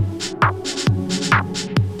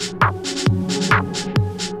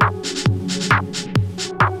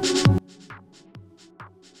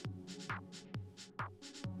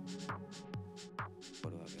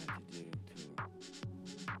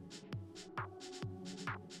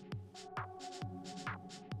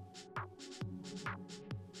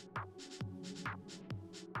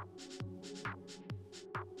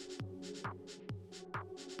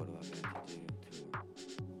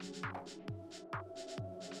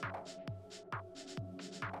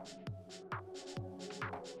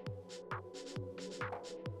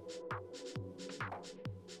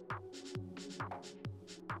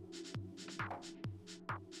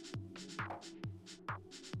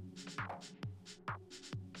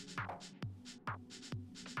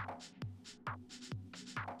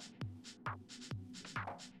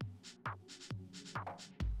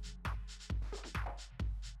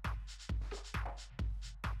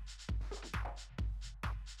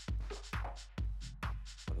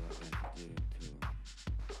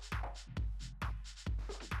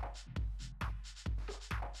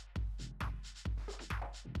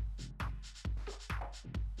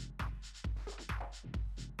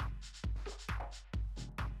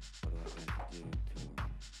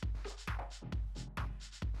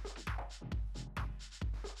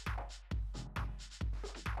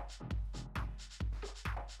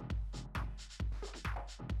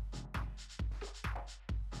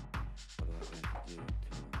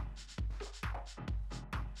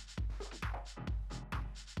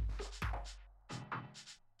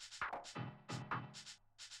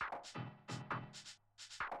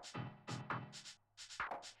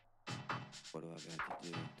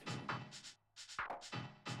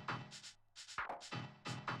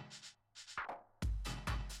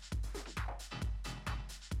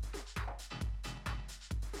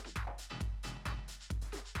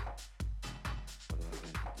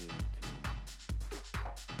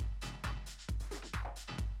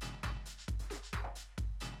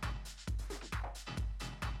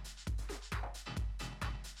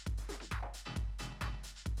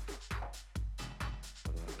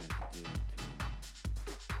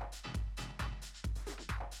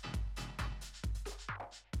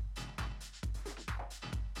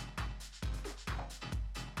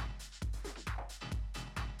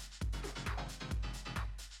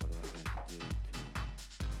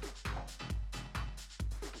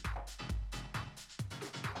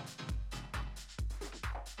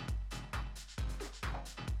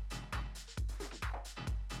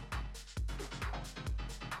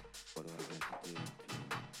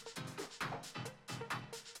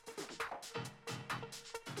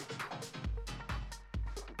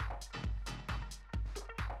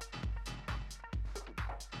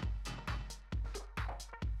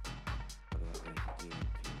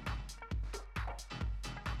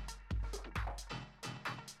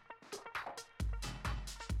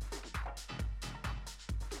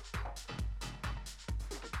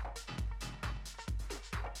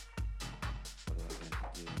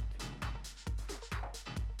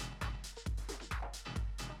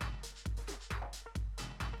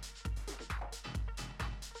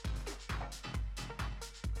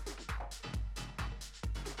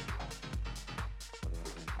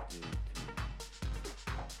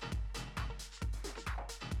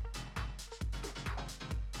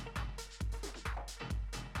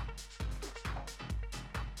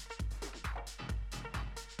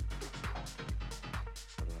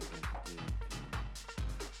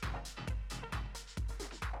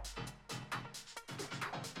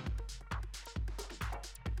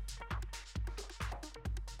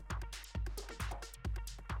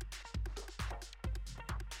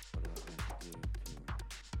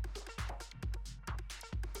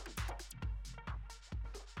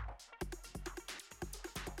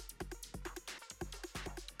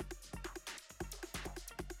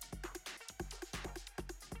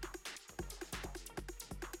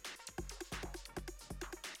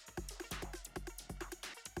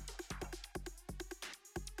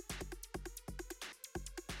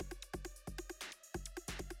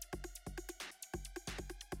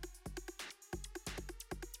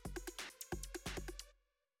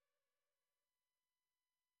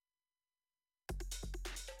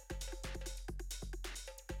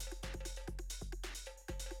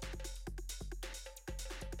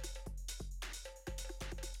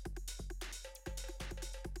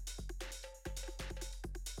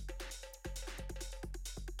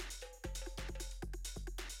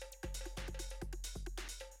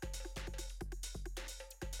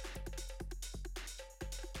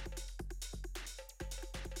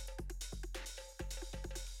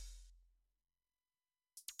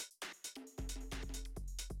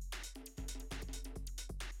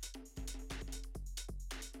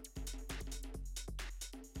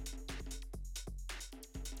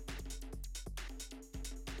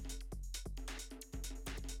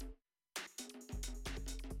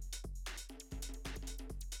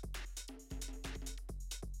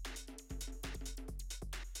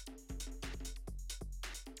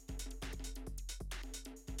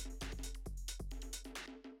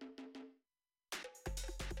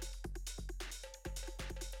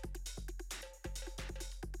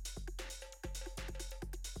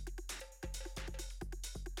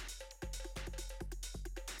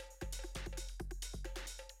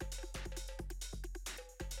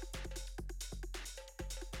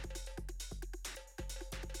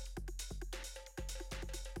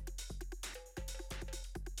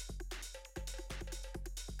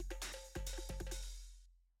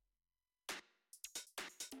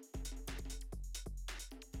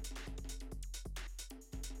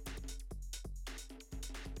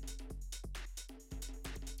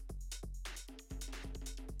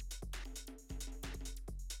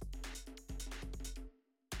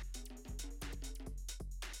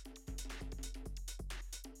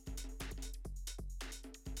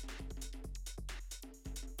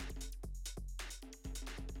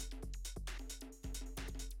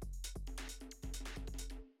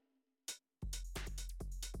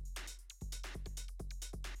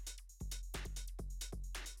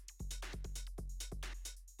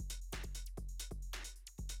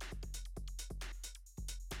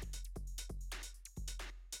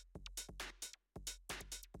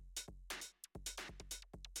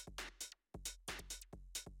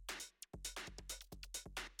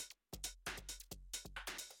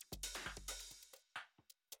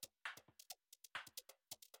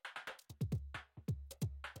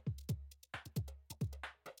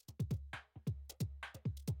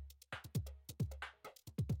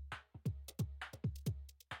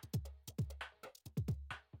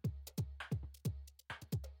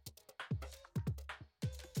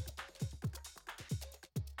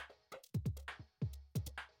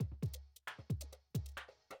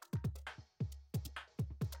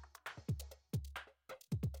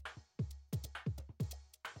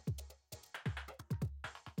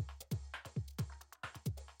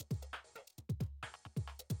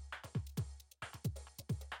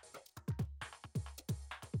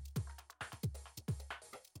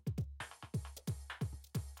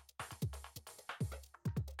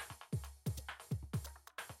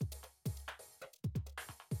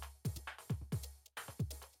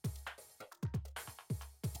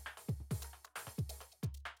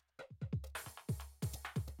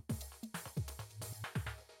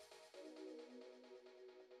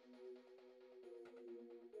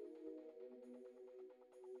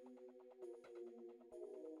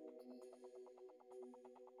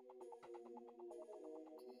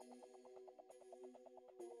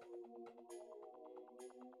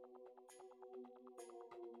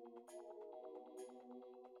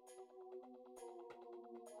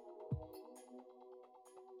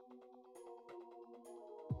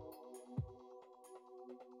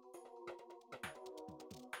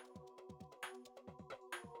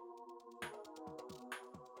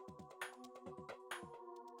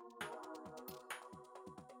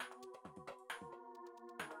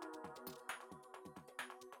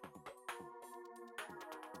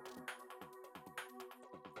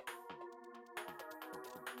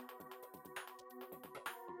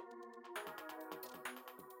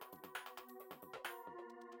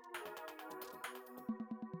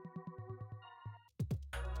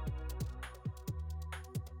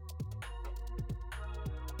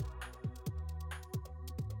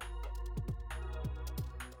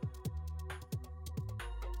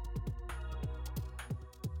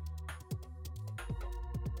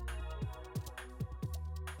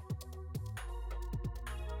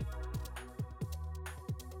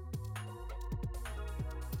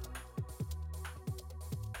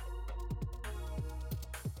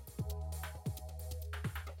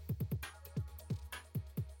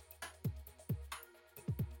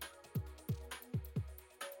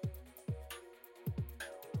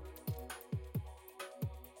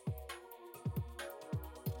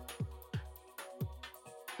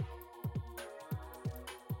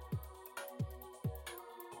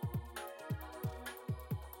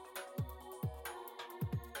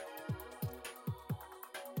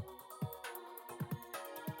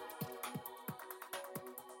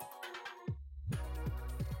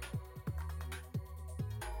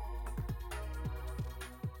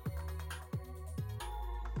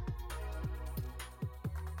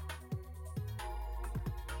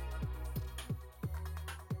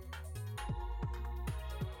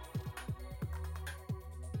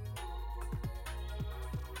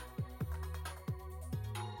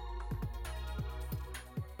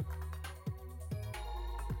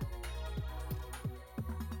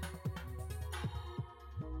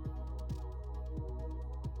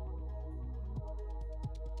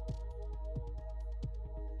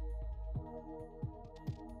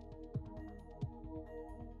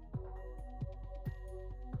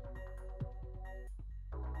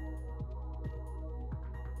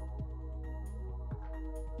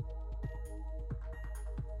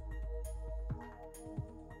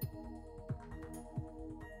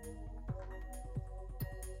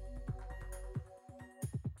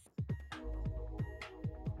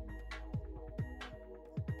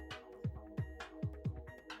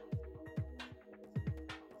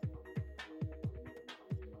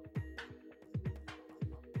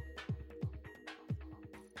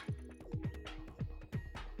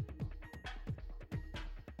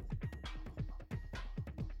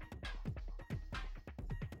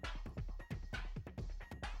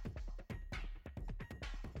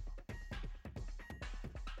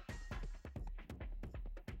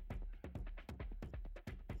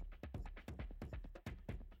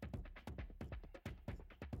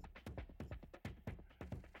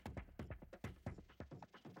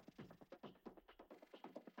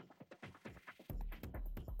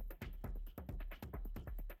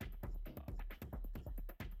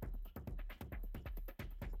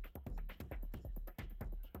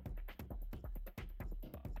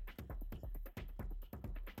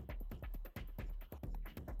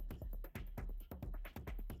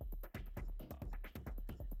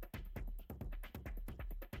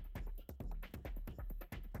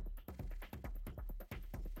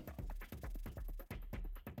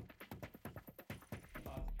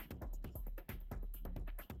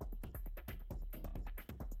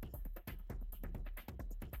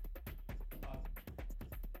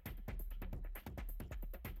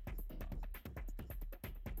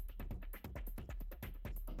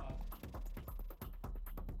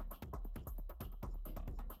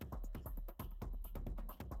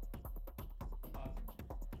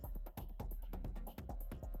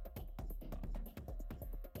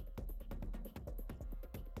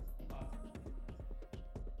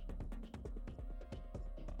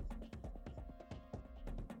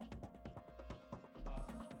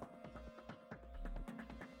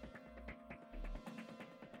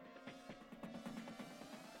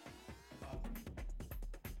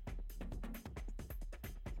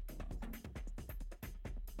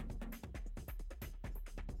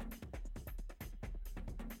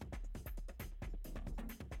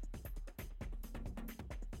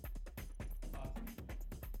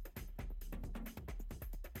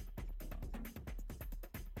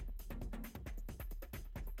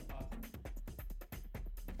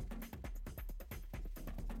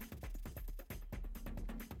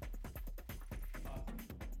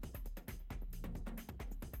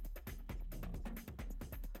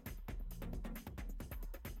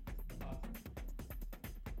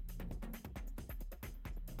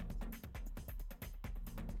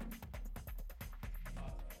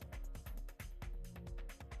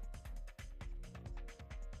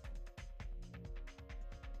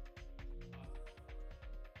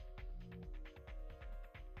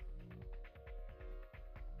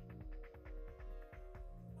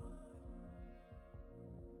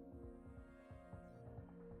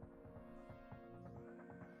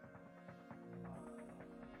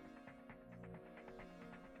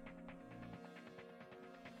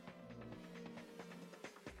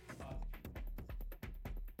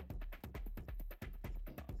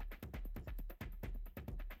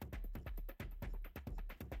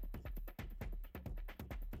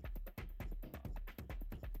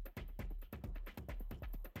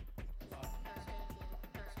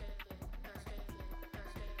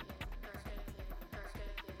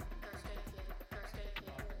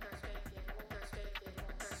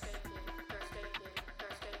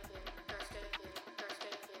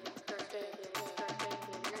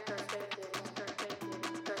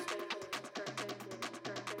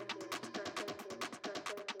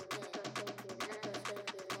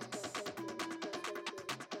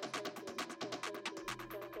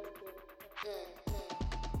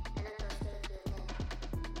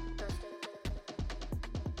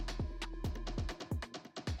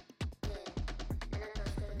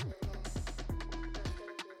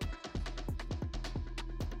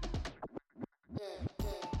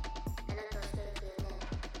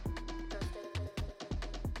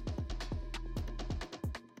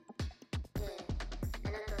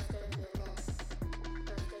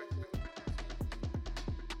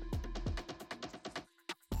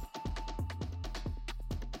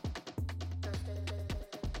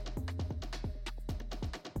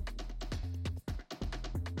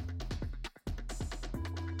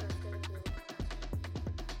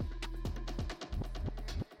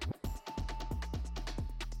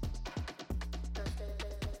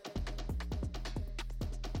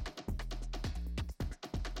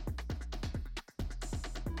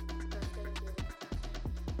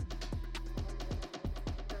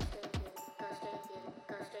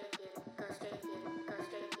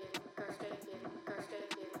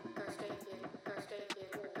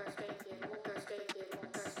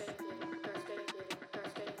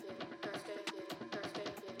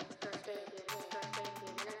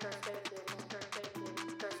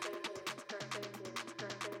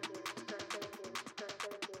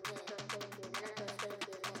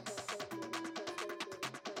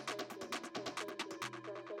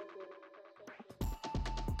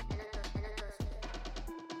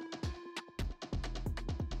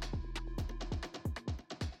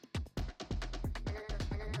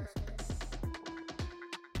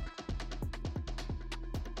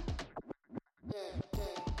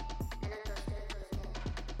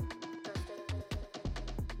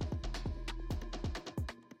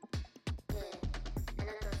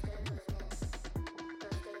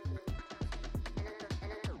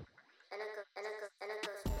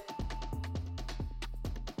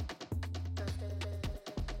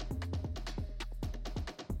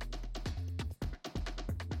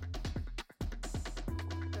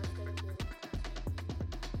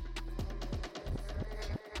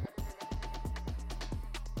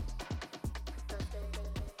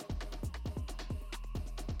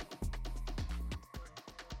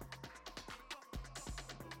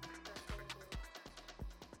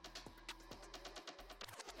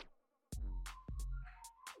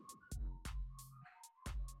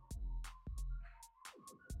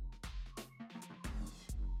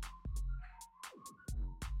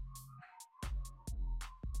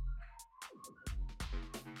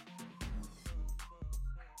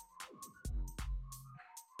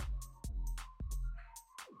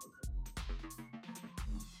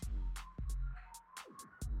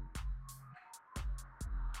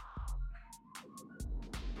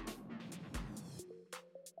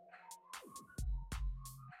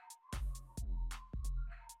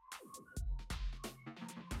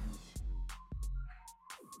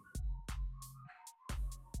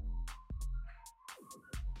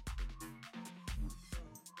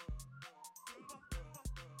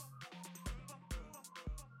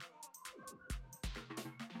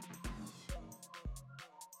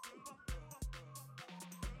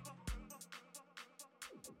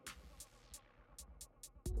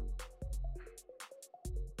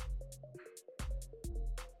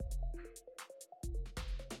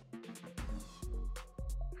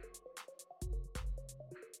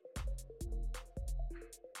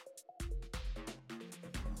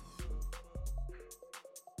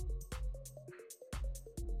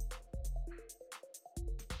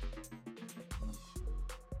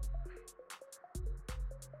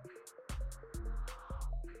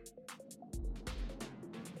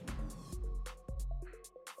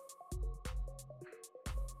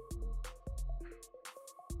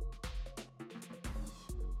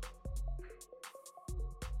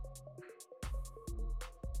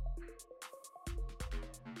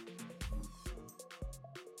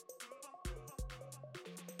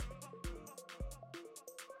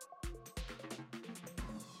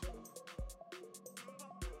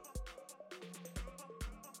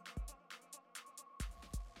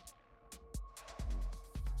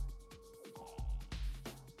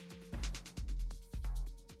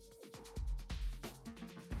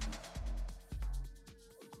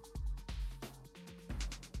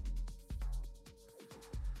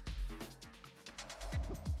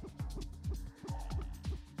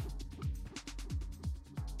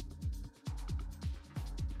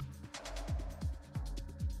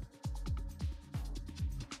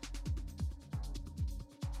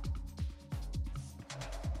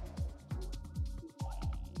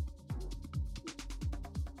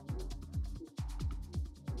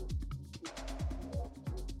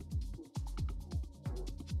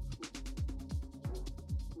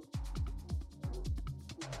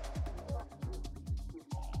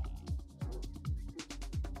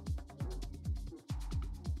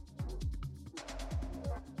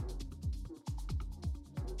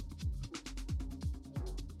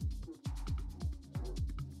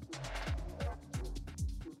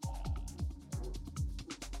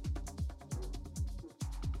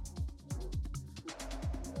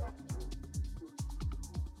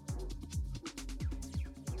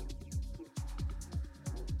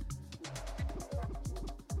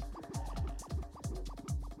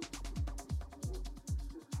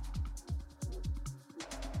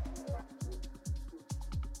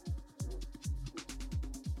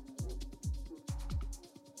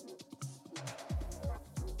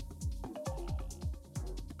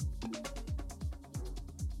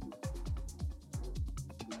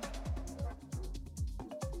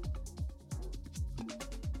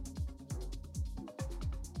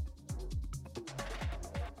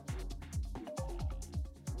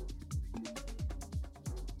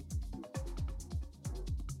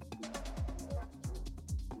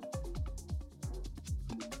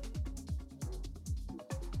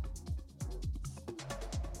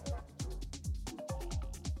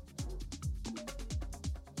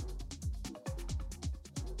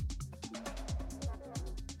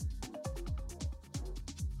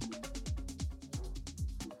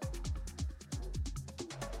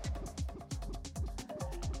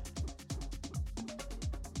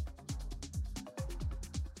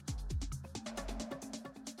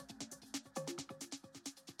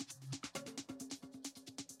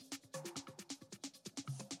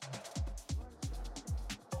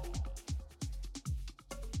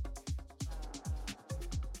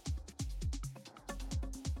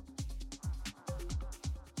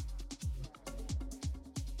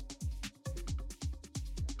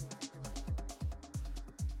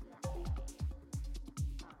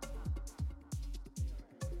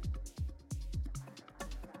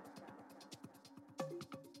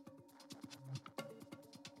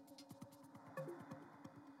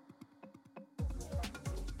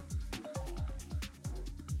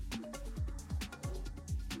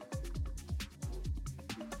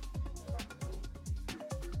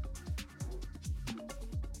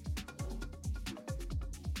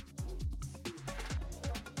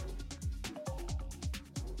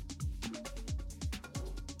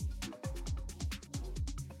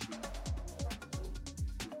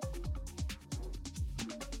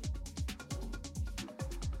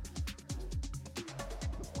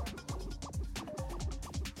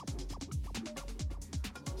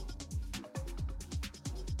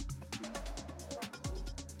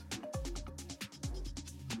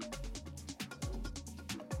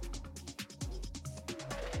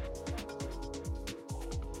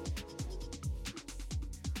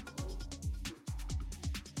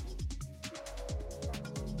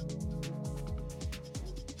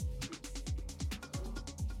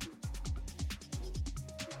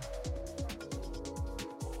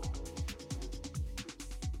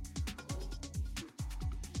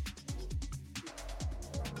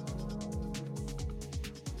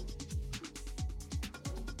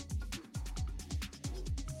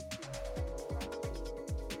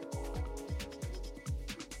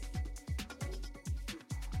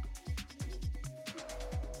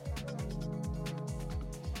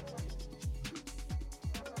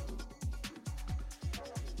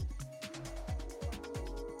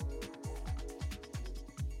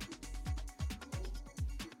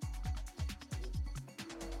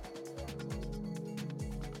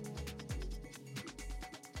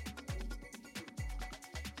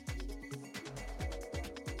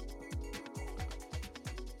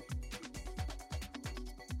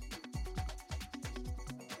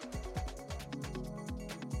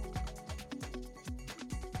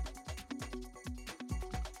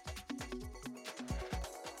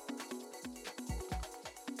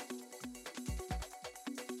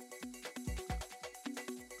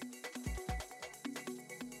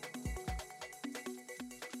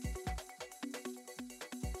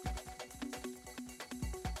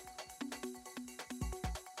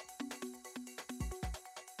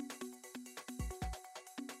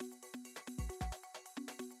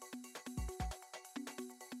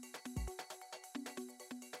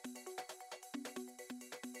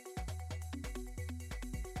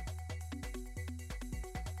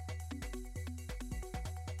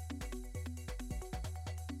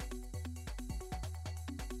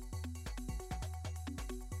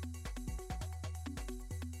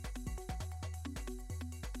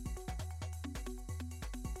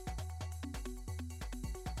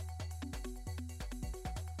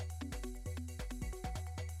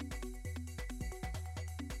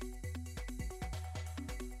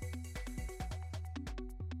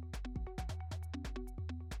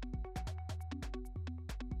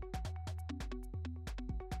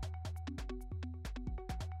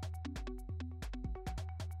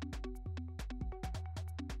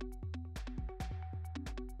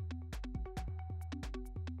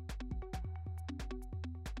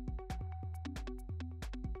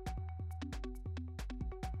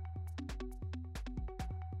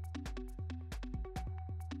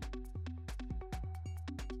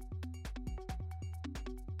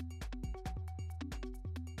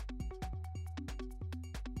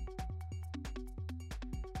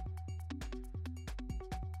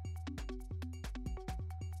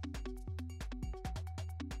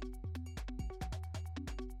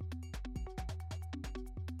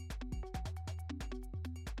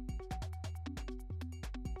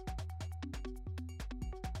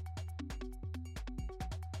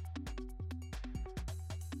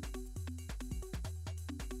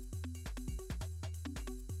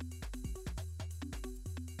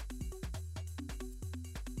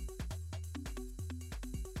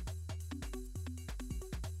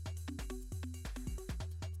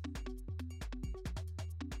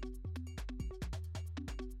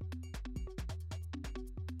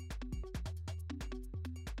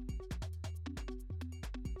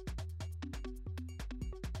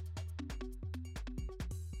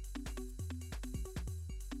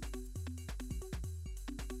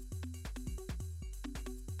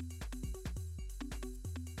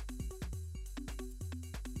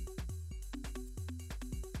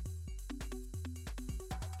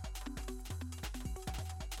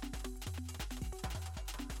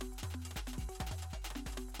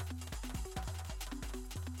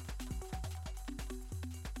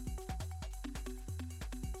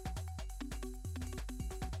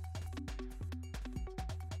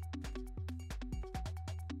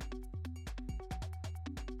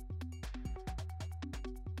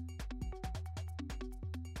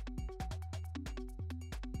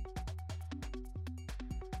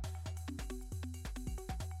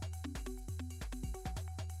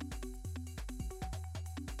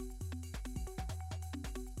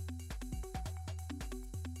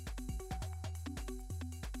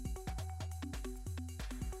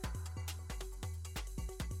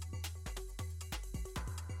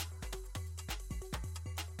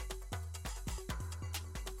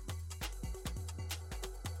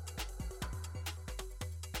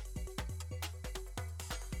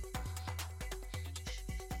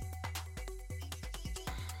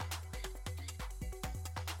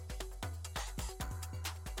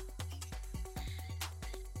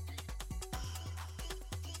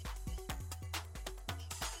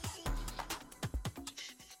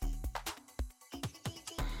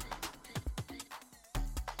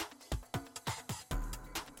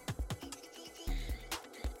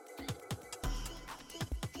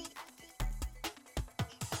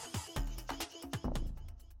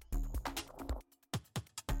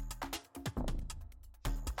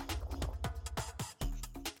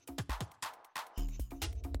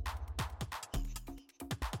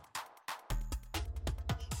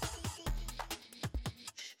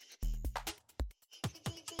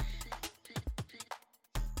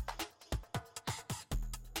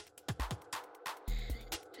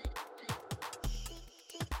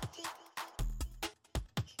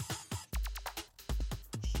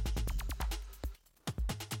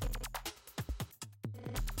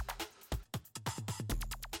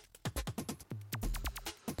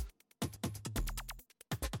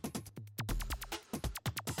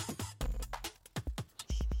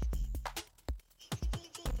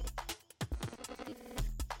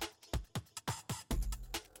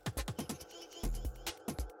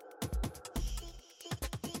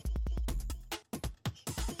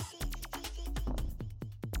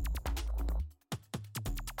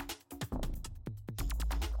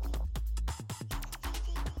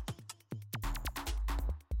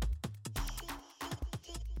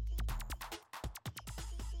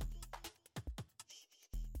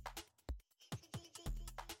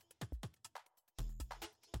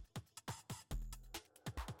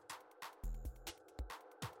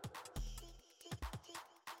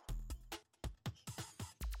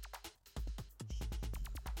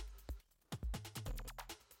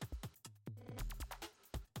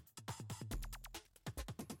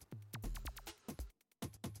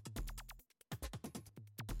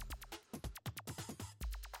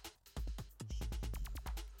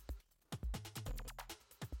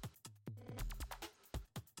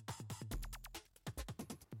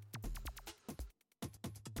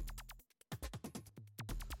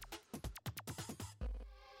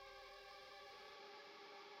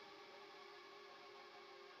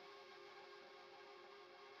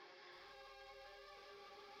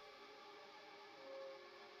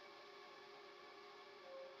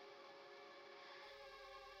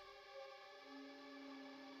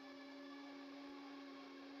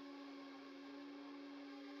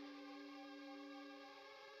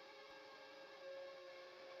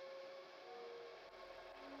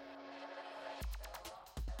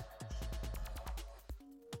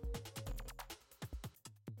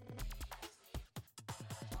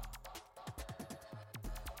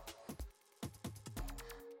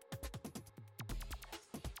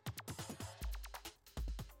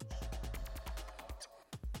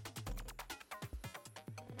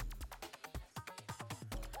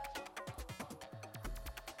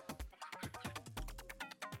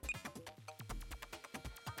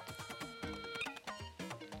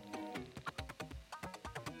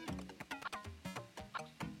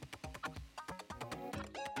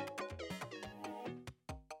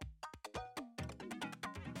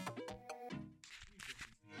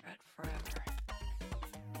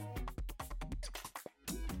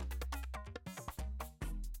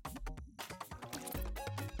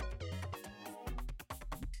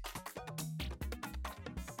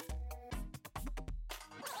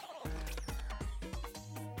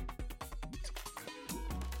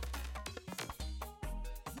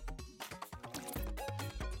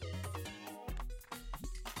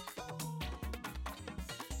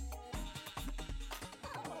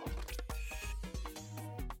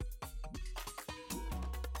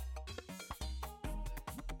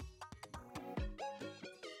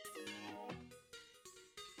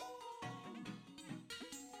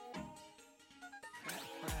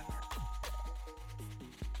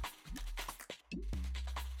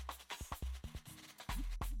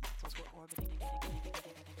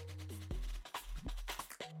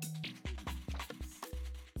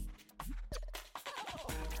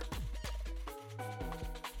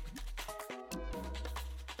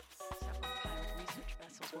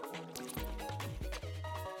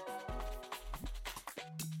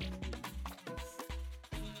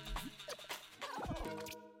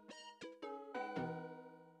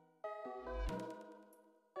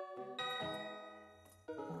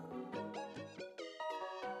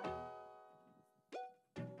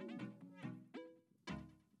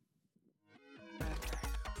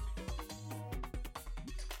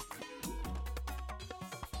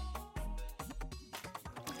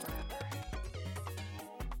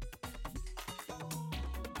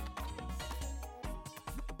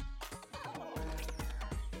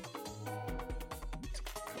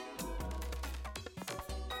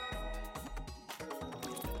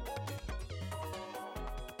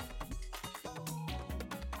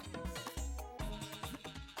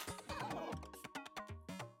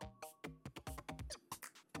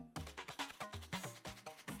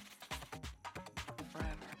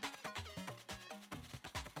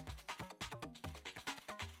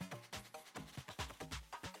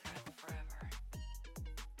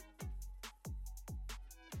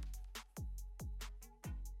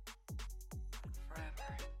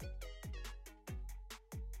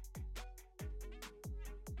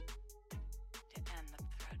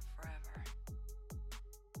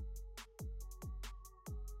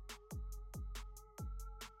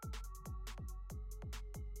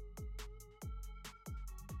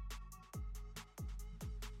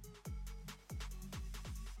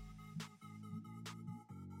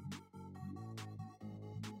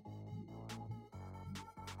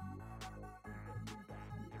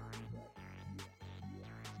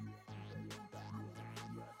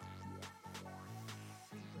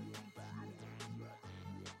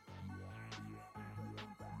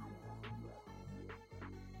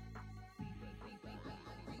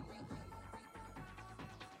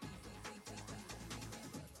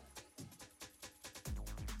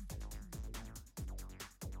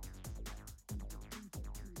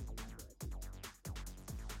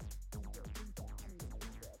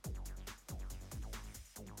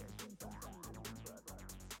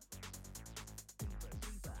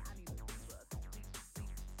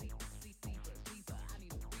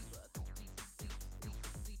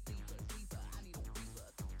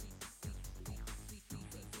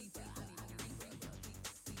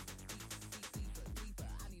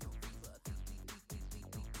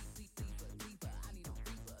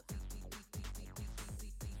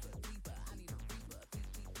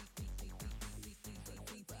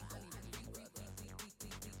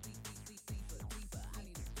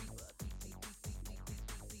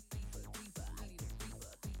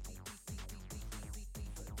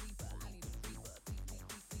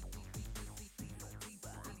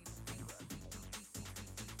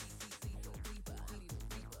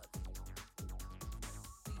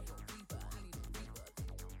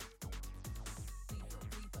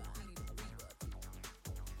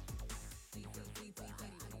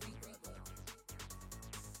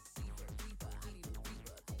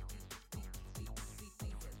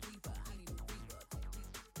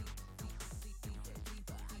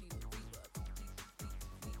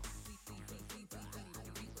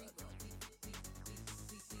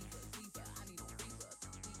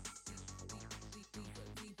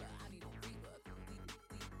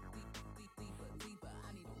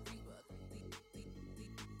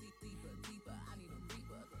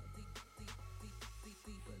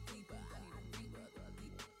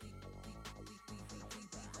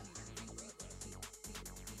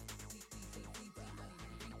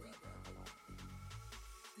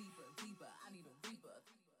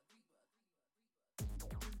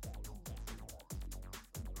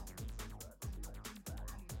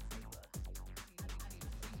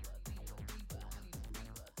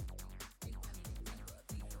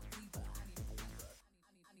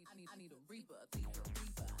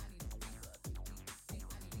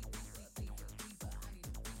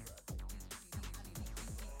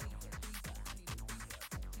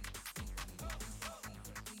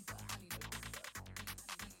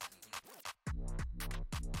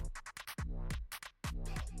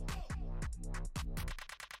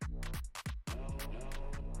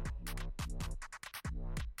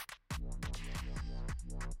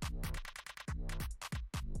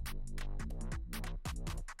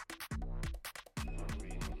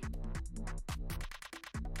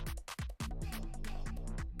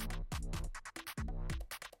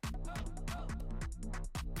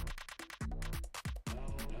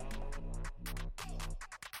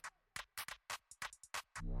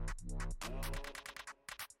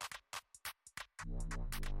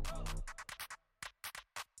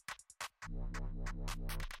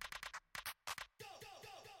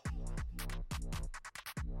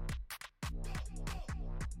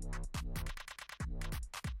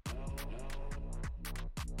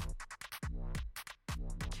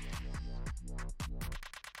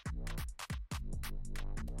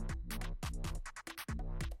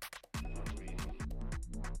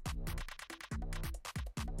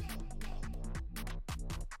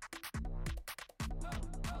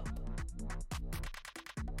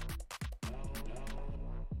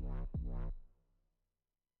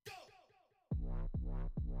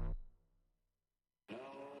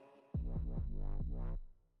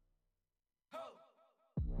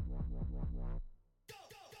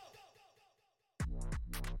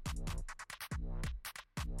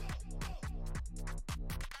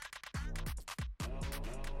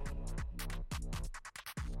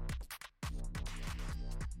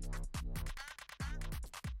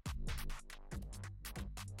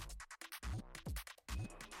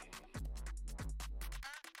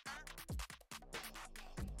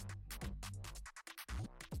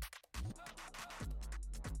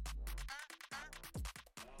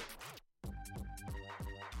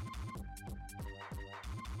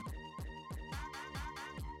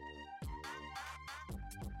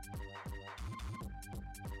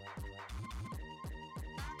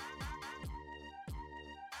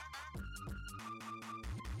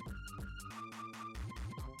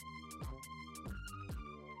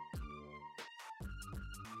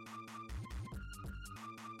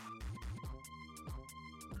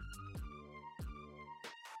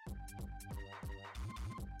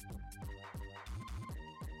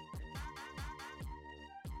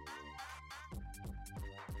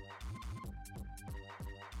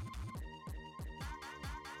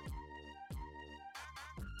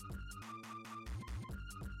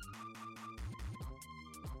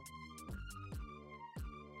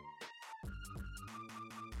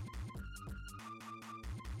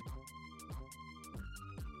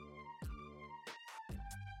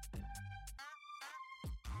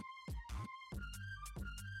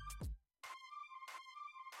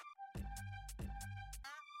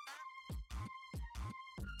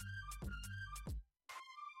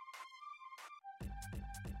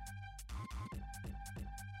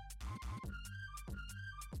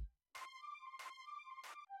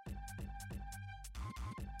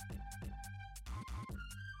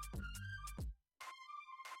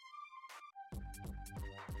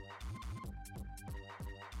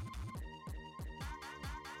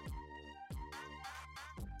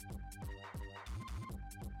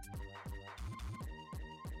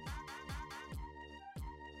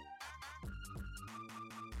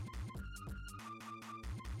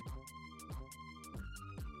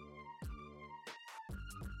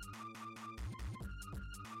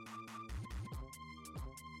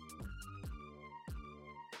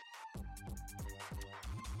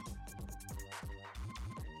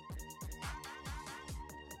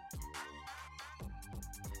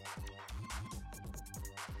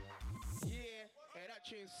Hey, that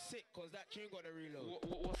tune's sick, cause that tune got a reload.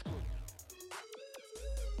 What's good?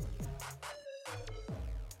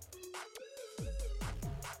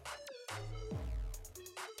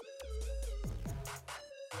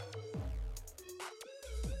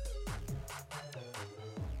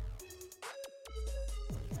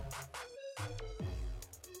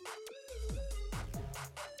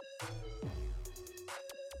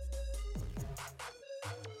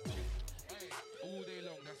 All day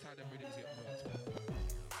long, that's how them rhythms get burnt.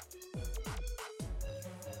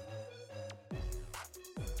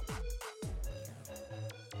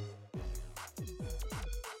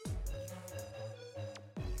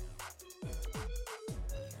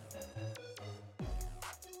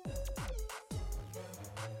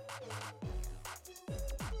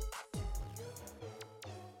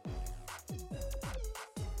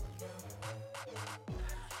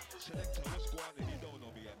 Selector, what's going on? You don't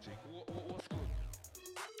know me, Antic. What's good?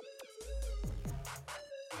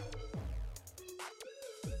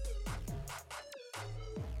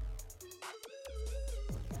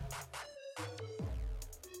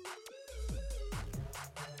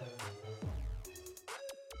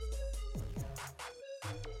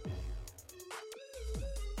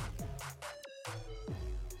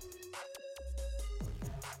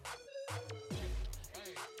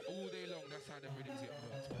 Hey, all day long, that's how them rhythms get burnt.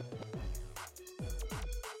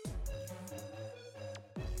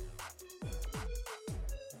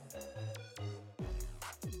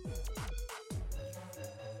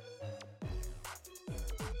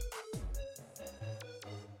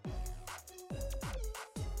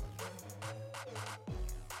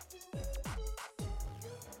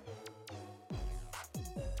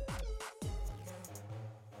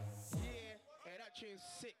 Yeah, hey, that tune's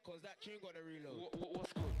sick, cause that tune got a reload.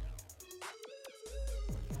 What's good?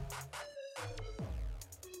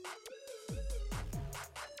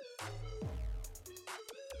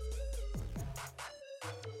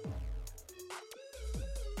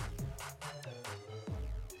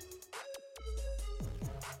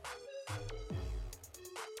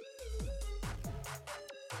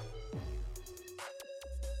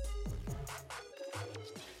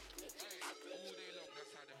 All day long,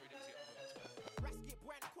 that's how them rhythms get burnt. Rasket,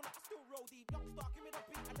 brand, corner, I still roll deep. Youngstar, give me the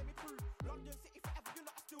beat and let me prove. London City forever, you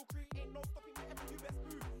know I still create. Ain't no stopping me, every new best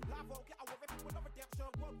move. Live won't get our rep with no redemption.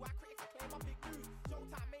 Worldwide critics claim my big news.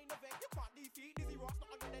 Showtime main event, you can't defeat. Dizzy Ross, not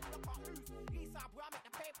on your end, you can't lose. Eastside boy, I make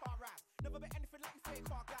the paper rise. Never bet anything like you fake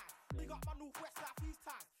car guys. Big up my northwest, south, east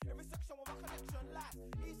ties. Every section where my connection lies.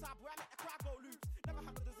 Eastside boy, I make the crowd go loose. Never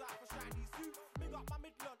had the desire for shiny suits. Big up my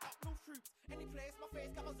Midland, up north troops. Any place, my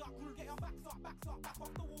face, cameras up, group. Get your backs up, back off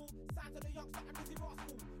the wall. Sign to the youngster and Dizzy Ross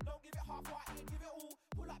school. Don't give it half-hearted, give it all.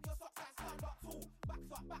 Pull up your socks and stand up tall.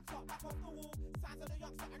 Backs up, back off the wall. Sign to the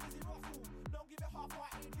youngster and Dizzy Ross school. Don't give it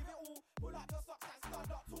half-hearted, give it all. Pull up your socks and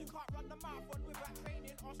stand up tall. You can't run the marathon without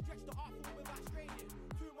training, or stretch the art form without straining.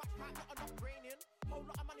 Too much hype, not enough braining. Whole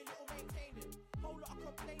lot of money, little maintaining. Whole lot of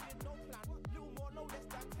complaining, no plan. Little more, no less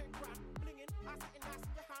than 10 grand. Blinging, I sitting nice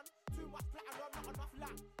in your hand. Too much platinum, not enough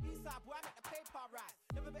land. Eastside boy, I make the paper rise.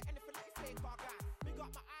 Never bet anything like you fake car guys. Big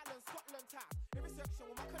up my island, Scotland ties. Every section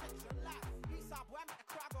with my connection lies. Eastside boy, I make the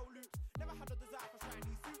crowd go loose. Never had a desire for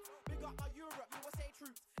shiny suits. Big up my Europe, USA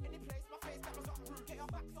troops. Any place, my face cameras up through. Get your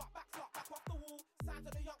backs up, back off the wall. Sign to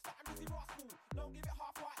the youngster and Dizzy Ross school. Don't give it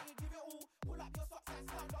half-hearted, give it all. Pull up your socks and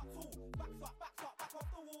stand up tall. Backs up, back off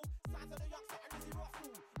the wall. Sign to the youngster and Dizzy Ross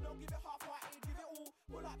school. Don't give it half-hearted, give it all.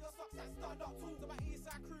 Pull up your socks and stand up tall. To my east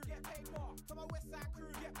side crew, get paper. To my west side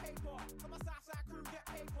crew, get paper. To my south side crew, get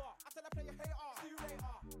paper. I tell the player, hey, see you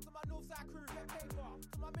later. To my north side crew, get paper.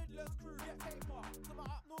 To my Midlands crew, get paper. To my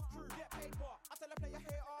up north crew, get paper. I tell the player,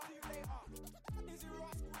 hey, see you later. Dizzy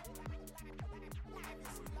Ross school.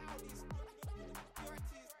 Livest, loudest,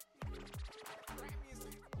 dirtiest, grimiest,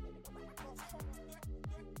 most hot,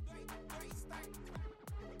 dirty stank.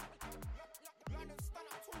 London stand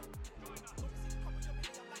up tall.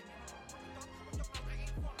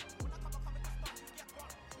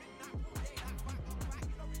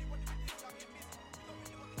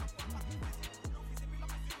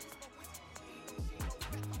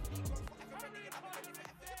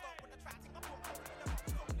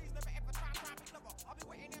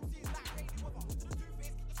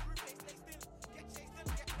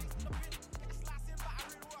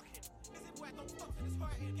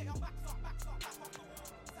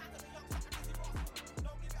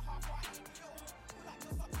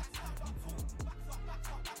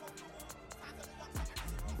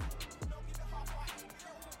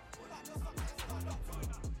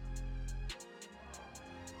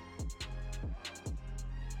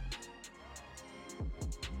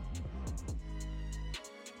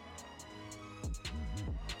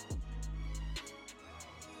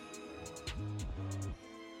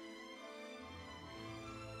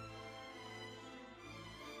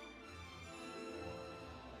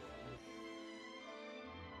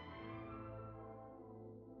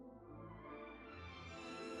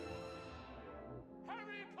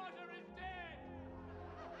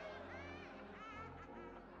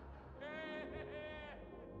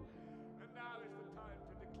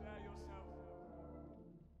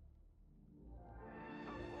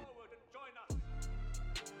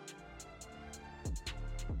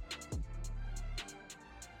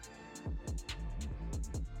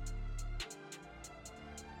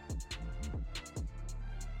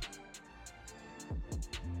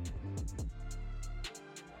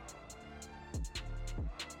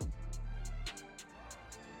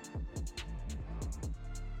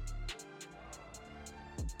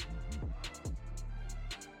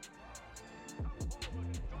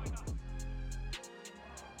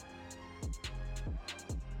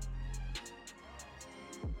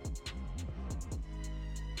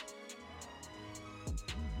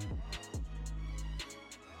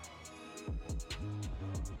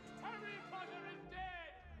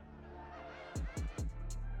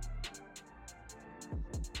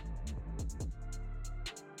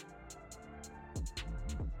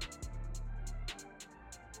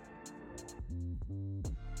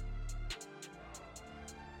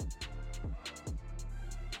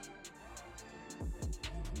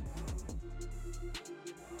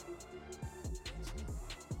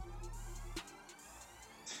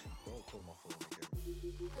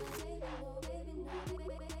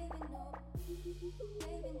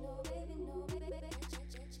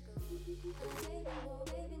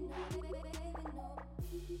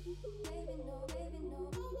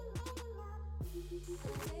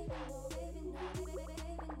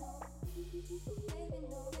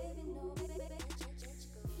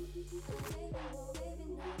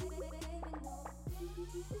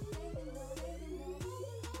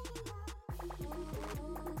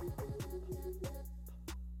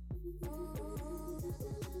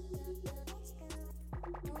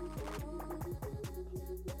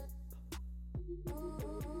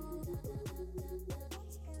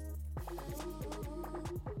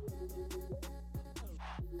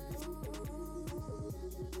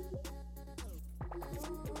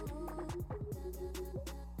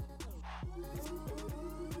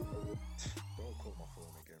 Don't call my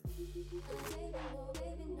phone again.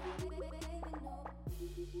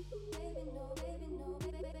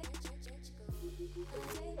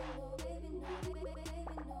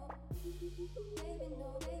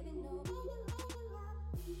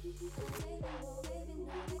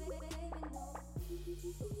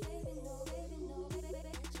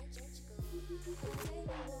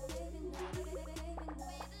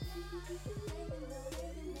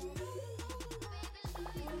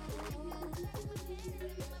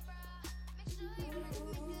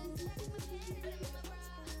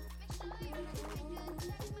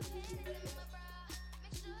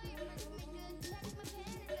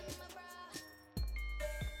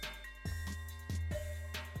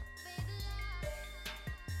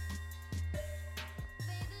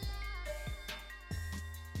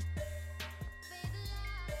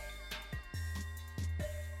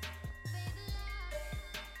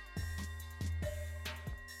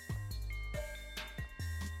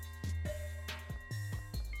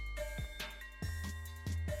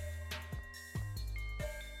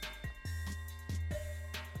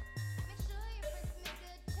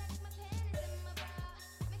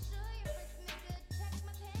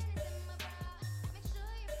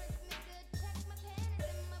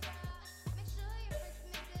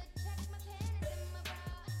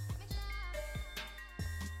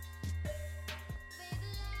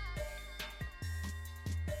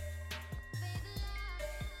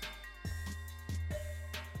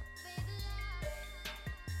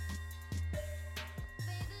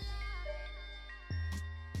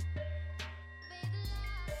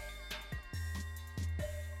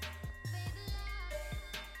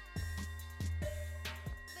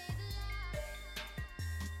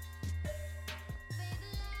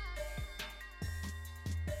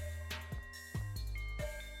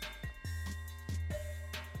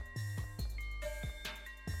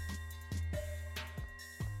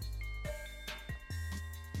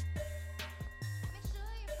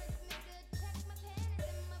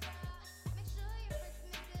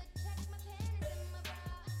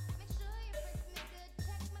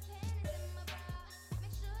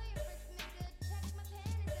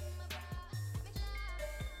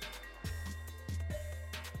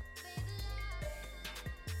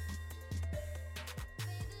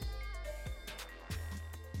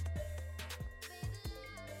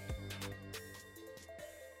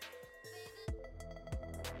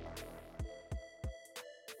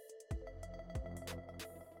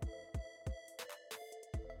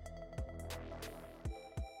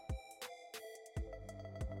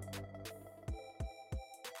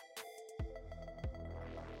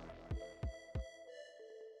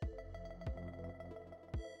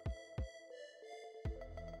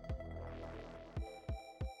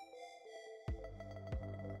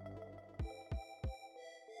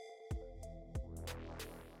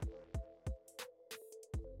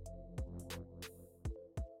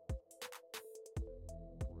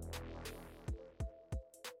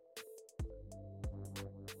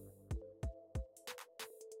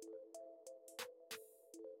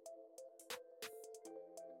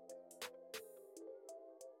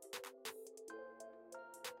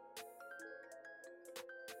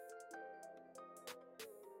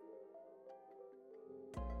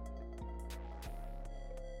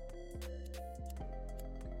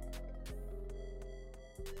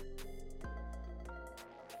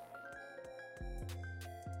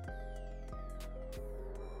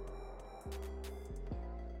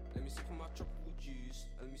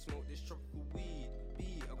 smoke this tropical weed.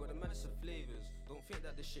 B, I got the maddest of flavors. Don't think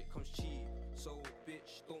that this shit comes cheap. So,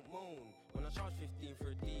 bitch, don't moan. When I charge 15 for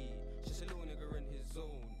a D, just a little nigga in his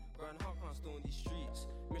zone. Grind hard, can't stay on these streets.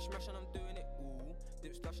 Mishmash and I'm doing it all.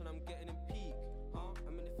 Dip splash and I'm getting in peak. Huh?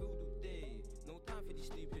 I'm in the field all day. No time for these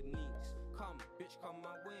stupid neeks. Come, bitch, come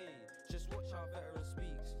my way. Just watch how veteran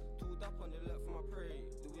speaks. Tooled up on the left for my prey.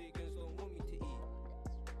 The Wiggins don't want me to eat.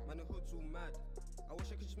 Man, the hood's all mad. I wish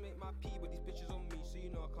I could just make my pee, but these bitches on me, so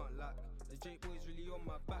you know I can't lack. The Jake boy's really on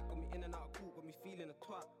my back, got me in and out of court, got me feeling a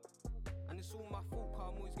twat. And it's all my fault, cause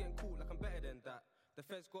I'm always getting caught like I'm better than that. The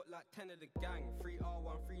feds got like 10 of the gang, 3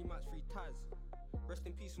 R1, 3 Max, 3 Taz. Rest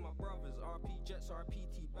in peace with my brothers, RP Jets, RP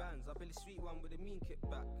T bands. I Billy Sweet one with a mean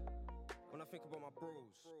kickback. When I think about my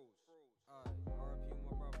bros, RP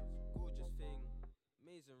with my brothers, gorgeous thing,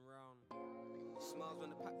 amazing. amazing round. Smiles when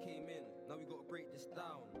the pack came in, now we gotta break this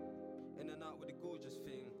down. In and out with the gorgeous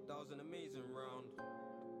thing, that was an amazing round.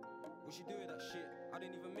 What she do with that shit? I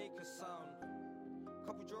didn't even make a sound.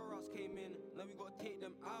 Couple draw outs came in, now we gotta take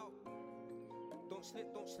them out. Don't slip,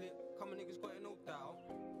 come on niggas got it no doubt.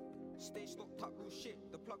 Stay stocked up, real shit,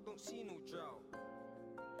 the plug don't see no drought.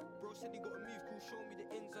 Bro said he gotta move, cool, show me the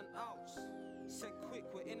ins and outs. Said quick,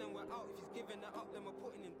 we're in and we're out, if he's giving that up, then we're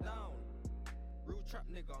putting him down. Real trap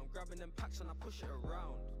nigga, I'm grabbing them packs and I push it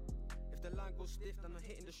around. If the line goes stiff, then I'm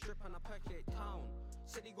hitting the strip and I percolate town.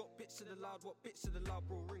 Said he got bits of the loud, what bits of the loud,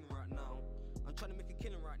 bro, ring right now. I'm trying to make a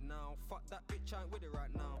killing right now, fuck that bitch, I ain't with it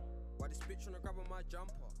right now. Why this bitch wanna grab on my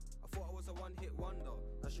jumper? I thought I was a one-hit wonder.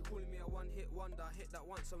 Now she calling me a one-hit wonder. I hit that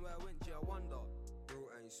once and where I went, yeah, I wonder. Bro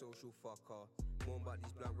ain't social fucker. More about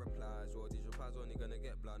these blunt replies, or these replies only gonna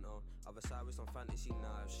get blunter. Other side with some fantasy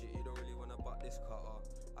knives, shit, you don't really wanna butt this cutter.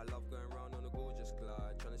 I love going round on a gorgeous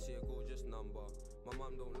glide, trying to see a gorgeous number. My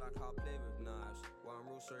mum don't like how I play with knives, well I'm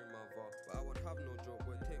real sorry mother. But I won't have no joke,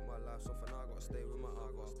 would take my life off and I gotta stay with my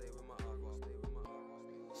other.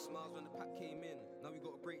 Smiles when the pack came in, now we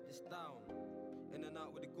gotta break this down. In and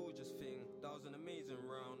out with the gorgeous thing, that was an amazing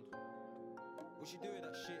round. What she do with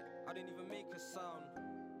that shit? I didn't even make a sound.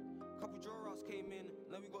 Couple draw outs came in,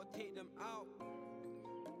 now we gotta take them out.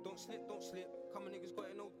 Don't slip, come on niggas got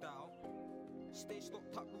it no doubt. Stay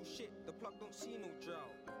stocked up, real shit, the plug don't see no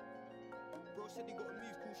drought. Bro said he gotta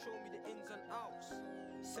move, cool, show me the ins and outs.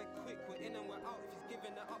 Said quick, we're in and we're out, if he's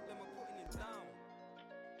giving that up, then we're putting him down.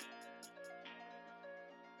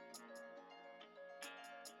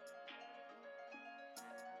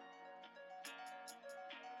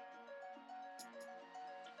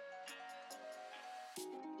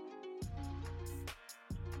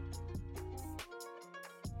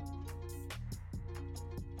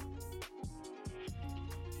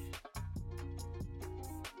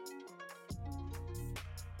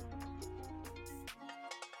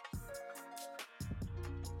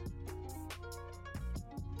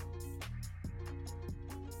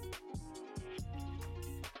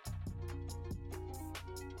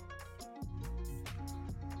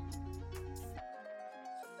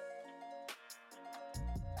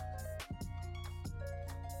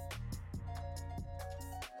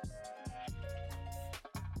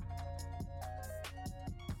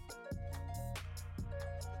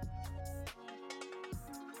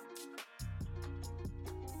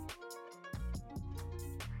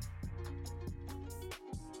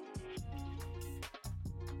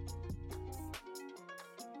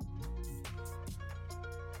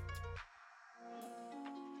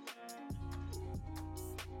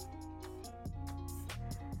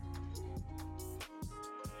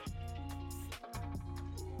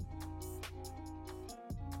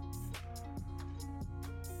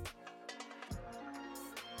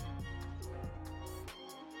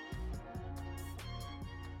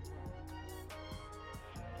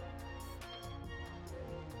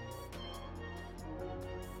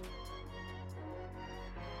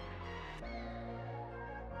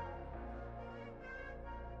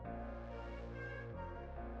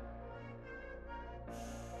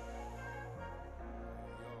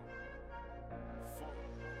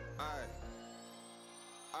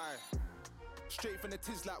 Straight from the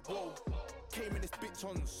tiz like whoa. Came in this bitch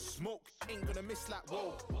on smoke, ain't gonna miss like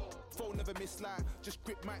whoa. Phone never miss like, just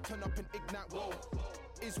grip might turn up and ignite whoa.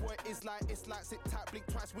 Is what it is like, it's like sit tight, blink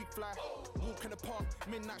twice, weak fly. Walk in the park,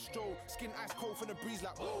 midnight stroll, skin ice cold from the breeze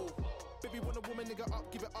like whoa. Baby want a woman, nigga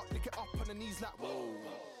up, give it up, lick it up on the knees like whoa.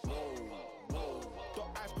 Whoa, whoa.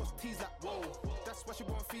 Dot eyes cross T's like whoa. That's why she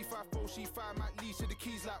want 354, she 5, might lead to the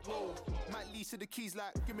keys like whoa. Might lead to the keys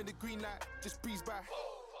like, give me the green light, just breeze by.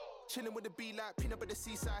 Chillin' with the B like peanut by the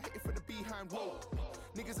seaside, hit it from the behind, whoa.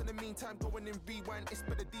 Niggas in the meantime going in rewind, it's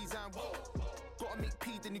by the design, whoa. Gotta make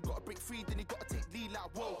P, then you gotta break free, then you gotta take lead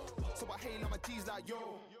like whoa. So I hail on my G's like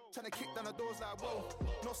yo. Tryna kick down the doors like whoa.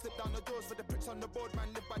 No slip down the doors for the bricks on the board, man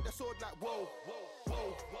live by the sword like whoa.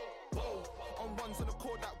 Whoa, whoa. On ones on the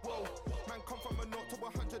chord like whoa. Man come from a 0 to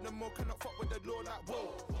 100 and more, cannot fuck with the law like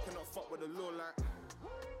whoa. Cannot fuck with the law like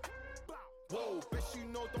whoa. Best you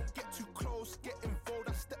know, don't get too close, get involved,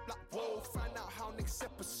 I step like whoa. Find out how next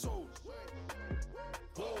episode.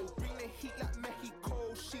 Whoa, bring the heat like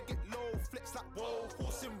Mexico. She get low, flex like whoa.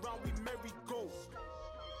 Horsing round, we merry go.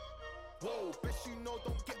 Whoa, best you know,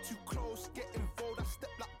 don't get too close, get involved, I step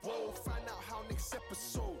like whoa. Find out how next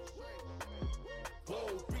episode.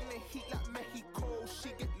 Whoa, bring the heat like Mexico. She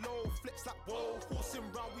get low, flex like whoa. Horsing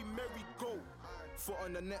round, we merry go. Foot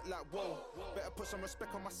on the net like whoa. Better put some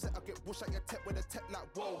respect on my set, I get whoosh at your tech with a tech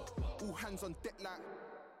like whoa. All hands on deck like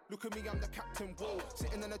Look at me, I'm the captain, whoa.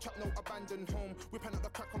 Sitting in a trap, no abandoned home. Whipping out the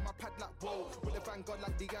crack on my pad like whoa. With a vanguard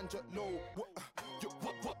like D'Angelo.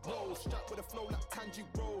 Whoa. Strapped with a flow like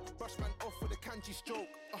Tanjiro. Brush man off with a kanji stroke.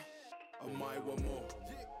 Am I one more?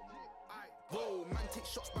 Whoa, man take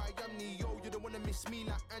shots by Yamni, yo. You don't wanna miss me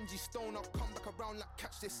like Angie Stone. I'll come back around like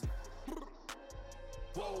catch this.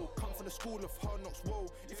 Whoa, come from the school of hard knocks, whoa.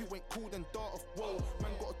 If you ain't cool, then dart off, whoa.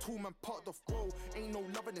 Man got a tool, man parked off, whoa. Ain't no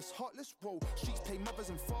loving, it's heartless, whoa. Streets play mothers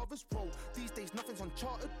and fathers, whoa. These days nothing's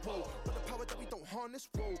uncharted, whoa. But the power that we don't harness,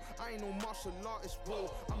 whoa. I ain't no martial artist,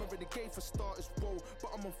 whoa. I'm a renegade for starters, whoa.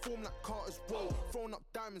 But I'm on form like Carter's, whoa. Throwing up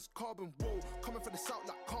diamonds, carbon, whoa. Coming for the south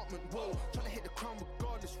like Cartman, whoa. Trying to hit the crown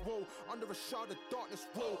regardless, whoa. Under a shroud of darkness,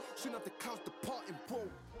 whoa. Soon have the clouds departing, whoa.